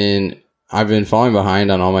I've been falling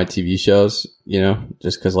behind on all my TV shows,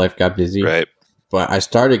 just because life got busy. Right. But I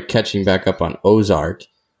started catching back up on Ozark.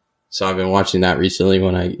 So I've been watching that recently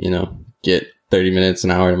when I, get 30 minutes,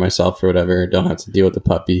 an hour to myself or whatever. Don't have to deal with the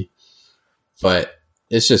puppy. But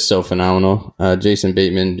it's just so phenomenal. Jason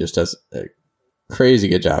Bateman just does a crazy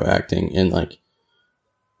good job acting, and like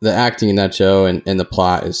the acting in that show and the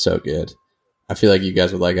plot is so good. I feel like you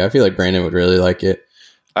guys would like it. I feel like Brandon would really like it.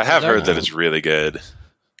 I have heard that it's really good.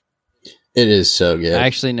 It is so good. I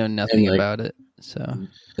actually know nothing about it. So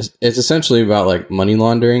it's essentially about like money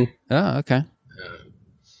laundering. Oh, okay.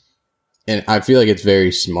 And I feel like it's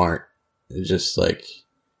very smart. It's just like,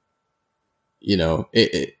 you know,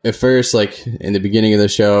 at first, like in the beginning of the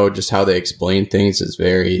show, just how they explain things is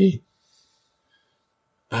very.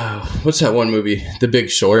 What's that one movie? The Big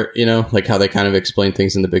Short. You know, like how they kind of explain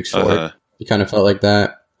things in The Big Short. Uh-huh. It kind of felt like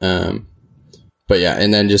that. But yeah,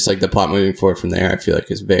 and then just like the plot moving forward from there, I feel like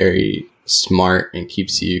is very smart and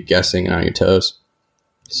keeps you guessing and on your toes.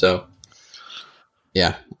 So,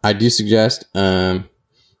 yeah, I do suggest.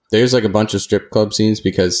 There's like a bunch of strip club scenes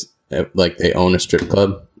because like they own a strip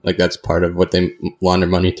club. Like that's part of what they launder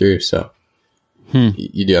money through. So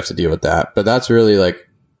you do have to deal with that. But that's really like,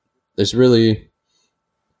 there's really,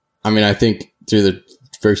 I mean, I think through the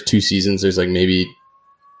first 2 seasons, there's like maybe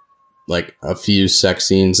like a few sex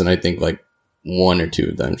scenes. And I think like 1 or 2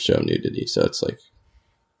 of them show nudity. So it's like,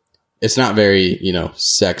 it's not very, you know,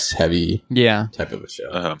 sex heavy type of a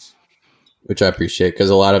show, which I appreciate because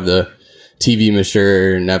a lot of the TV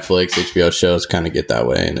mature Netflix, HBO shows kind of get that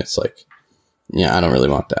way. And it's like, yeah, I don't really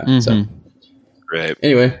want that. So, right.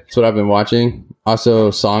 Anyway, that's what I've been watching. Also,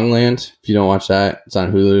 Songland. If you don't watch that, it's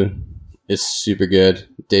on Hulu. It's super good.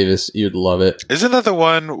 Davis, you'd love it. Isn't that the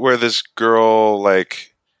one where this girl,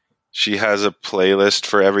 like, she has a playlist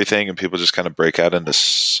for everything and people just kind of break out into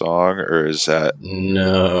song? Or is that...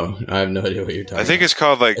 No, I have no idea what you're talking about. I think it's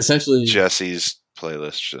called, like, essentially Jesse's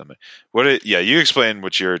playlist or something. Yeah, you explain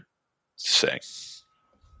what you're saying.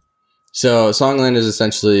 So Songland is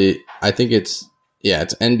essentially, I think it's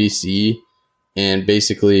NBC, and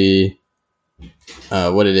basically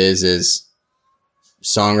what it is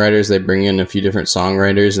songwriters. They bring in a few different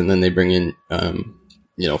songwriters, and then they bring in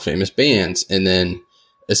you know, famous bands, and then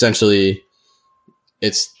essentially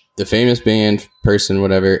it's the famous band person,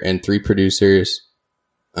 whatever, and 3 producers.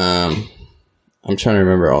 I'm trying to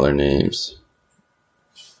remember all their names.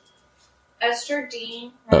 Esther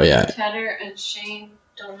Dean, Ryan Tedder, and Shane.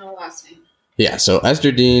 Don't know last name. Yeah, so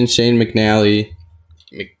Esther Dean, Shane McAnally,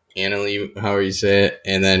 however you say it,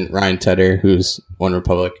 and then Ryan Tedder, who's One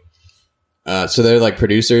Republic. So they're like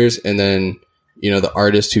producers, and then, you know, the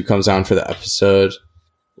artist who comes on for the episode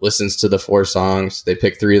listens to the 4 songs. They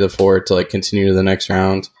pick 3 of the 4 to like continue to the next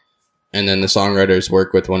round, and then the songwriters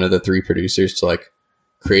work with one of the 3 producers to like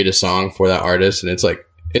create a song for that artist, and it's like,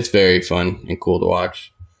 it's very fun and cool to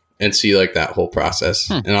watch and see like that whole process.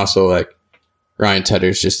 And also like Ryan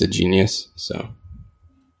Tedder's just a genius. So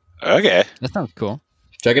okay, that sounds cool.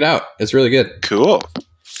 Check it out. It's really good. Cool.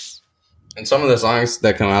 And some of the songs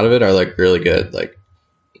that come out of it are like really good. Like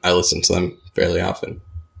I listen to them fairly often.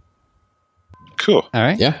 Cool. All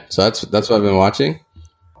right. Yeah. So that's what I've been watching.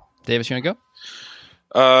 Davis, you want to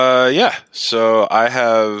go? Yeah. So I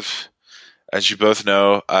have, as you both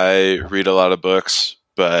know, I read a lot of books,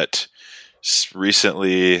 but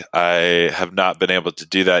recently I have not been able to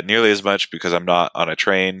do that nearly as much because I'm not on a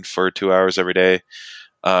train for 2 hours every day.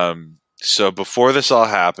 So before this all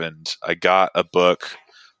happened, I got a book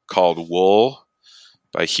called Wool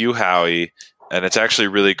by Hugh Howey, and it's actually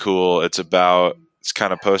really cool. It's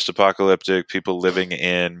kind of post-apocalyptic, people living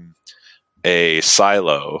in a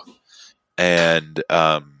silo, and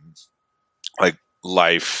like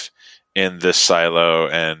life in this silo,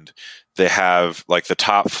 and they have like the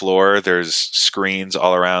top floor, there's screens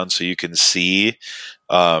all around so you can see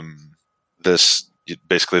this,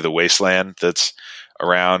 basically the wasteland that's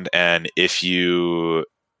around. And if you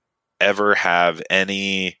ever have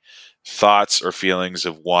any thoughts or feelings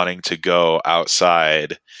of wanting to go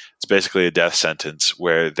outside, it's basically a death sentence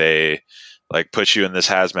where they like put you in this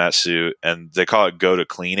hazmat suit, and they call it go to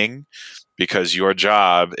cleaning, because your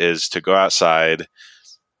job is to go outside,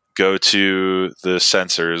 go to the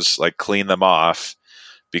sensors, like clean them off,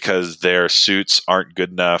 because their suits aren't good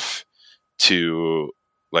enough to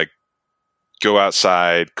like go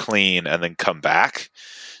outside, clean, and then come back.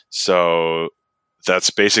 So that's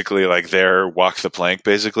basically like their walk the plank,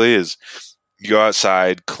 basically, is you go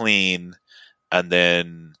outside, clean, and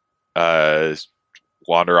then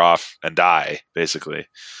wander off and die, basically.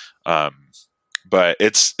 But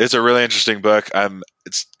it's a really interesting book.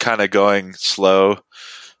 It's kind of going slow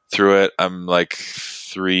through it. I'm like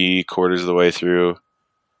 3/4 of the way through.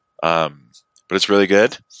 But it's really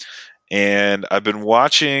good. And I've been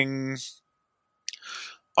watching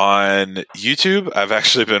On YouTube, I've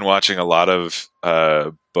actually been watching a lot of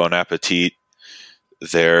Bon Appetit,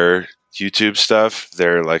 their YouTube stuff.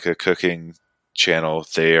 They're like a cooking channel.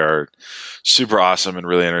 They are super awesome and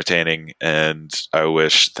really entertaining, and I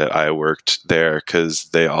wish that I worked there because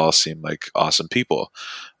they all seem like awesome people.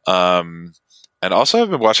 And also I've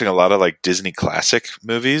been watching a lot of like Disney classic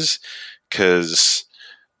movies because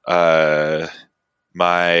my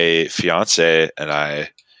fiance and I,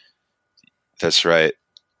 that's right,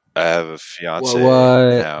 I have a fiance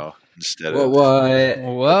now instead of a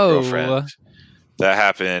girlfriend. That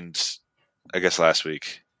happened, I guess, last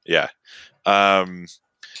week. Yeah.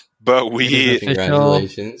 But we...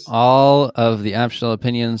 Congratulations. All of the Optional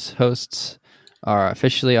Opinions hosts are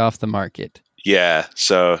officially off the market. Yeah,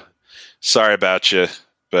 so sorry about you,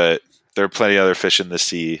 but there are plenty of other fish in the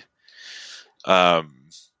sea.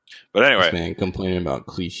 But anyway. This man complaining about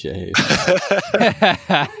cliches.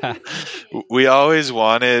 We always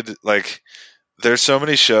wanted, like, there's so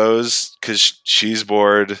many shows because she's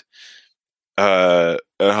bored at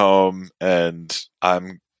home and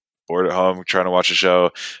I'm bored at home trying to watch a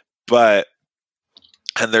show. And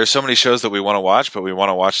there's so many shows that we want to watch, but we want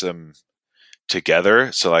to watch them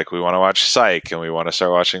together. So, like, we want to watch Psych, and we want to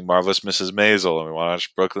start watching Marvelous Mrs. Maisel, and we want to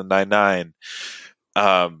watch Brooklyn Nine-Nine.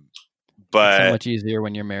 But it's so much easier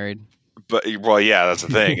when you're married. But well, yeah, that's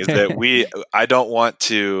the thing is that we don't want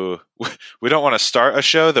to start a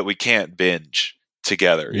show that we can't binge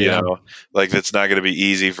together. Yeah. You know, like that's not going to be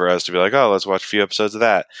easy for us to be like, oh, let's watch a few episodes of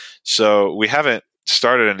that. So we haven't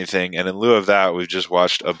started anything, and in lieu of that, we've just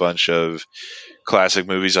watched a bunch of classic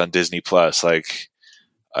movies on Disney Plus. Like,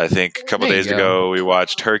 I think a couple days ago we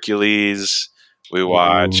watched Hercules. We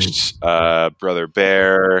watched Brother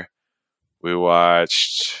Bear. We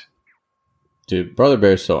watched. Dude, Brother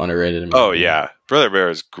Bear is so underrated. Oh yeah, Brother Bear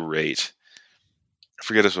is great. I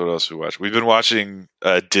forget what else we watched. We've been watching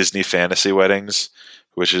Disney Fantasy Weddings,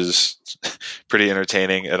 which is pretty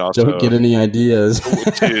entertaining, and also don't get any ideas,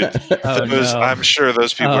 dude. I'm sure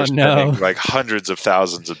those people are spending like hundreds of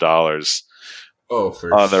thousands of dollars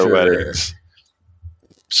on their weddings.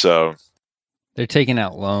 So they're taking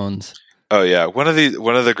out loans. Oh yeah, one of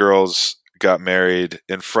the girls got married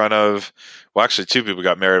in front of. Well, actually, two people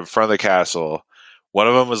got married in front of the castle. One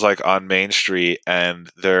of them was like on Main Street, and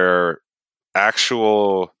their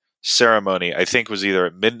actual ceremony, I think, was either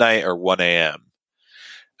at midnight or 1 a.m.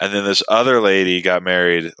 And then this other lady got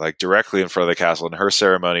married like directly in front of the castle, and her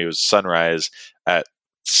ceremony was sunrise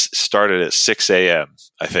started at 6 a.m.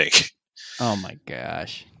 I think. Oh my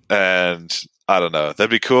gosh! And I don't know.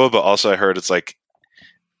 That'd be cool, but also I heard it's like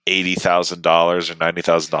 $80,000 or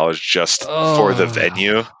 $90,000 just for the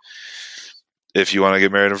venue. If you want to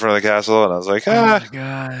get married in front of the castle. And I was like, oh my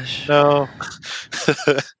gosh. No.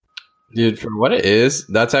 Dude, for what it is,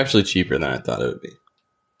 that's actually cheaper than I thought it would be.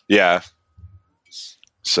 Yeah.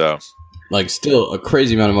 So. Like, still a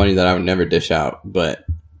crazy amount of money that I would never dish out. But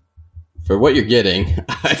for what you're getting,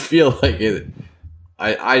 I feel like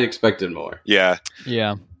I expected more. Yeah.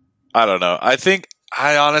 Yeah. I don't know. I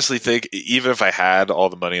honestly think even if I had all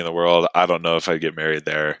the money in the world, I don't know if I'd get married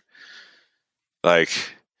there. Like...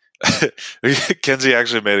 Kenzie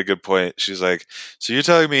actually made a good point. She's like, so you're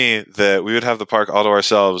telling me that we would have the park all to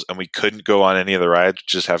ourselves and we couldn't go on any of the rides,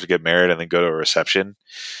 just have to get married and then go to a reception?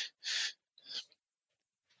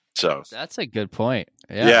 So that's a good point.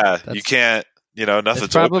 Yeah, you can't, nothing's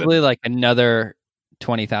probably open. Like another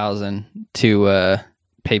 20,000 to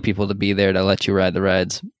pay people to be there to let you ride the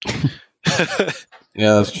rides.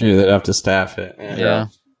 Yeah, that's true. They'd have to staff it. Yeah.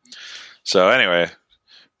 So anyway,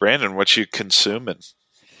 Brandon, what you consuming?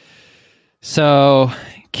 So,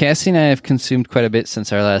 Cassie and I have consumed quite a bit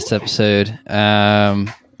since our last episode.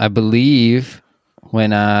 I believe when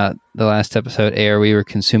the last episode aired, we were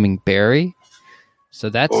consuming Barry. So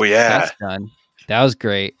that's done. That was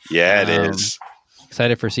great. Yeah, it is.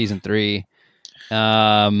 Excited for season 3.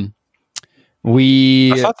 I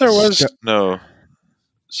thought there was no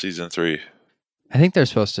season 3. I think there's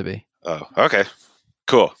supposed to be. Oh, okay.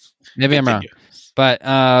 Cool. Maybe I'm wrong.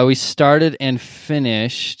 But we started and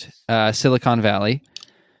finished Silicon Valley.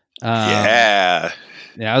 Yeah.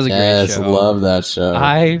 That was a great show. Love that show.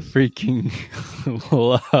 I freaking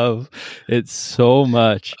love it so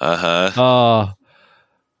much. Uh-huh.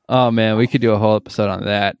 Oh man, we could do a whole episode on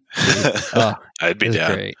that. I'd be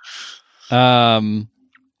down. Great.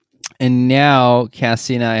 And now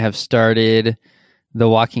Cassie and I have started The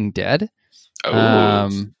Walking Dead. Oh.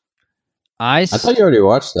 I thought you already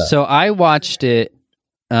watched that. So I watched it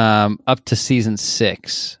up to season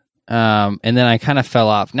 6. And then I kind of fell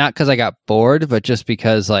off, not because I got bored, but just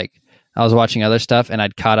because like I was watching other stuff and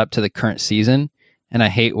I'd caught up to the current season, and I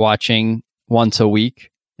hate watching once a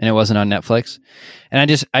week and it wasn't on Netflix, and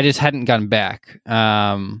I just hadn't gone back.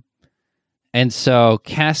 And so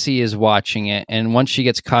Cassie is watching it, and once she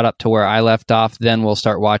gets caught up to where I left off, then we'll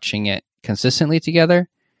start watching it consistently together.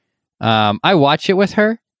 I watch it with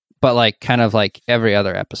her, but like kind of like every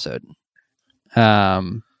other episode.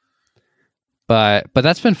 But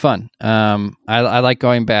that's been fun. I like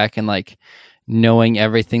going back and like knowing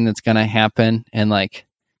everything that's gonna happen and like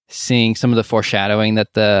seeing some of the foreshadowing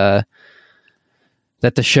that the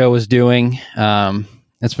show was doing.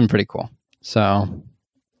 It's been pretty cool. So,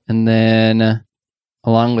 and then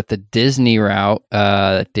along with the Disney route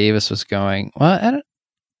that Davis was going, well,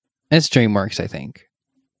 it's DreamWorks, I think.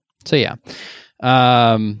 So yeah,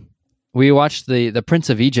 we watched the Prince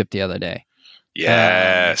of Egypt the other day.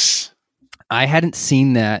 Yes. I hadn't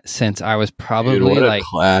seen that since I was probably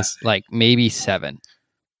like maybe 7.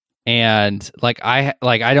 And I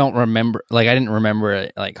don't remember, like I didn't remember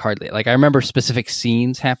it like hardly. Like I remember specific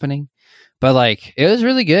scenes happening, but like it was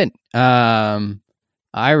really good.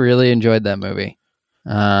 I really enjoyed that movie.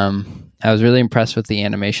 I was really impressed with the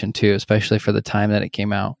animation too, especially for the time that it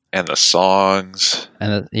came out. And the songs.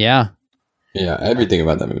 And yeah, everything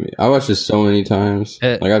about that movie. I watched it so many times.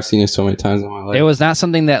 Like I've seen it so many times in my life. It was not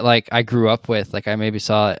something that like I grew up with. Like I maybe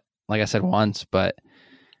saw it, like I said, once, but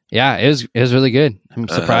yeah, it was really good. I'm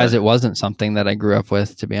surprised it wasn't something that I grew up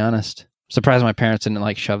with, to be honest. Surprised my parents didn't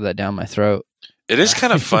like shove that down my throat. It is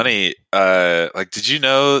kind of funny. Like, did you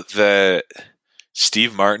know that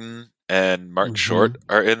Steve Martin and Martin Short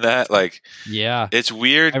are in that? Like, yeah, it's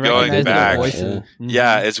weird going back.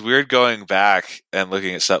 Yeah, it's weird going back and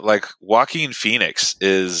looking at stuff. Like, Joaquin Phoenix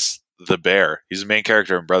is the bear. He's the main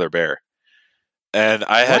character in Brother Bear. And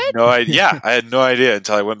I had no idea. Yeah, I had no idea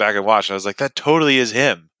until I went back and watched. I was like, that totally is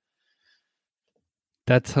him.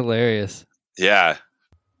 That's hilarious. Yeah.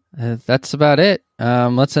 That's about it.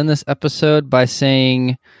 Let's end this episode by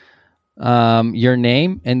saying your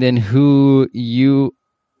name and then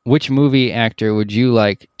which movie actor would you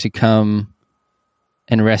like to come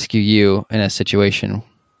and rescue you in a situation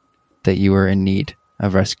that you were in need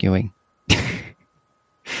of rescuing?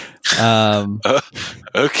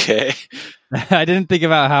 Okay. I didn't think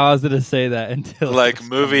about how I was going to say that until like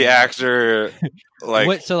movie actor, like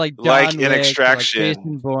like in Extraction. Like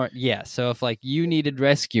Jason Bourne. Yeah. So if like you needed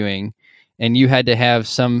rescuing and you had to have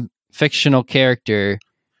some fictional character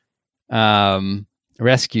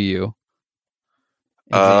rescue you.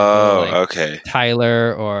 Example, like okay.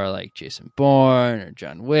 Tyler or like Jason Bourne or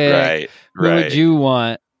John Wick. Right. Who would you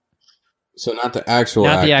want? So not the actual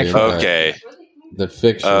actor. Okay. The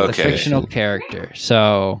fictional. Okay. The fictional character.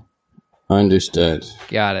 So. Understood.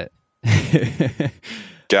 Got it.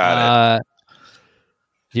 Got it.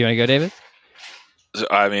 Do you want to go, David?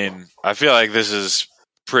 I mean, I feel like this is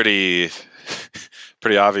pretty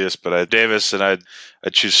obvious, but Davis and I'd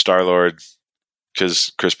choose Star-Lord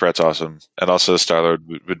because Chris Pratt's awesome, and also Star-Lord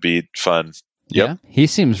would be fun. Yep. Yeah, he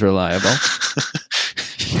seems reliable.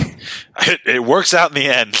 It works out in the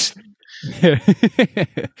end.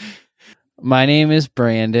 My name is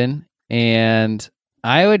Brandon, and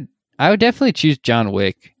I would definitely choose John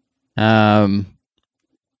Wick.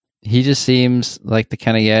 He just seems like the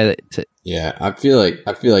kind of guy that. Yeah, I feel like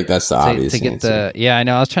that's the obvious answer. Yeah, I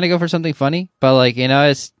know. I was trying to go for something funny, but like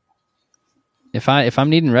it's if I'm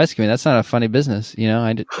needing rescuing, that's not a funny business.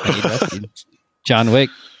 I need rescued. John Wick.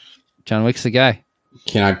 John Wick's the guy.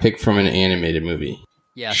 Can I pick from an animated movie?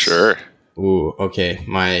 Yeah, sure. Ooh, okay.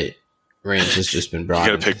 My range has just been broadened.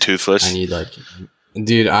 You gotta pick Toothless. I need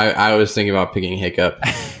dude, I was thinking about picking Hiccup.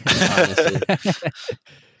 Honestly.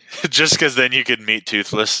 Just because then you could meet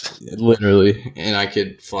Toothless. Literally. And I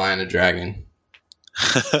could fly on a dragon.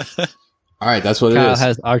 All right, that's what Kyle it is.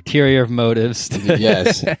 has ulterior motives.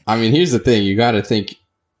 Yes. I mean, here's the thing. You got to think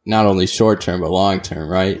not only short term, but long term,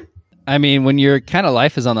 right? I mean, when your kind of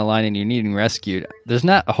life is on the line and you're needing rescued, there's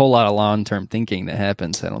not a whole lot of long term thinking that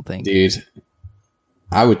happens, I don't think. Dude,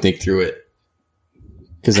 I would think through it.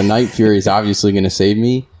 Because the Night Fury is obviously going to save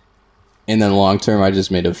me. And then long term, I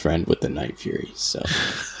just made a friend with the Night Fury. So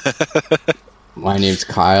my name's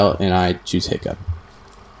Kyle, and I choose Hiccup.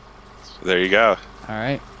 There you go. All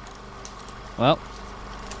right. Well,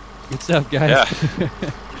 good stuff, guys. Yeah.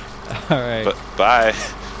 All right. Bye.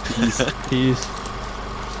 Peace.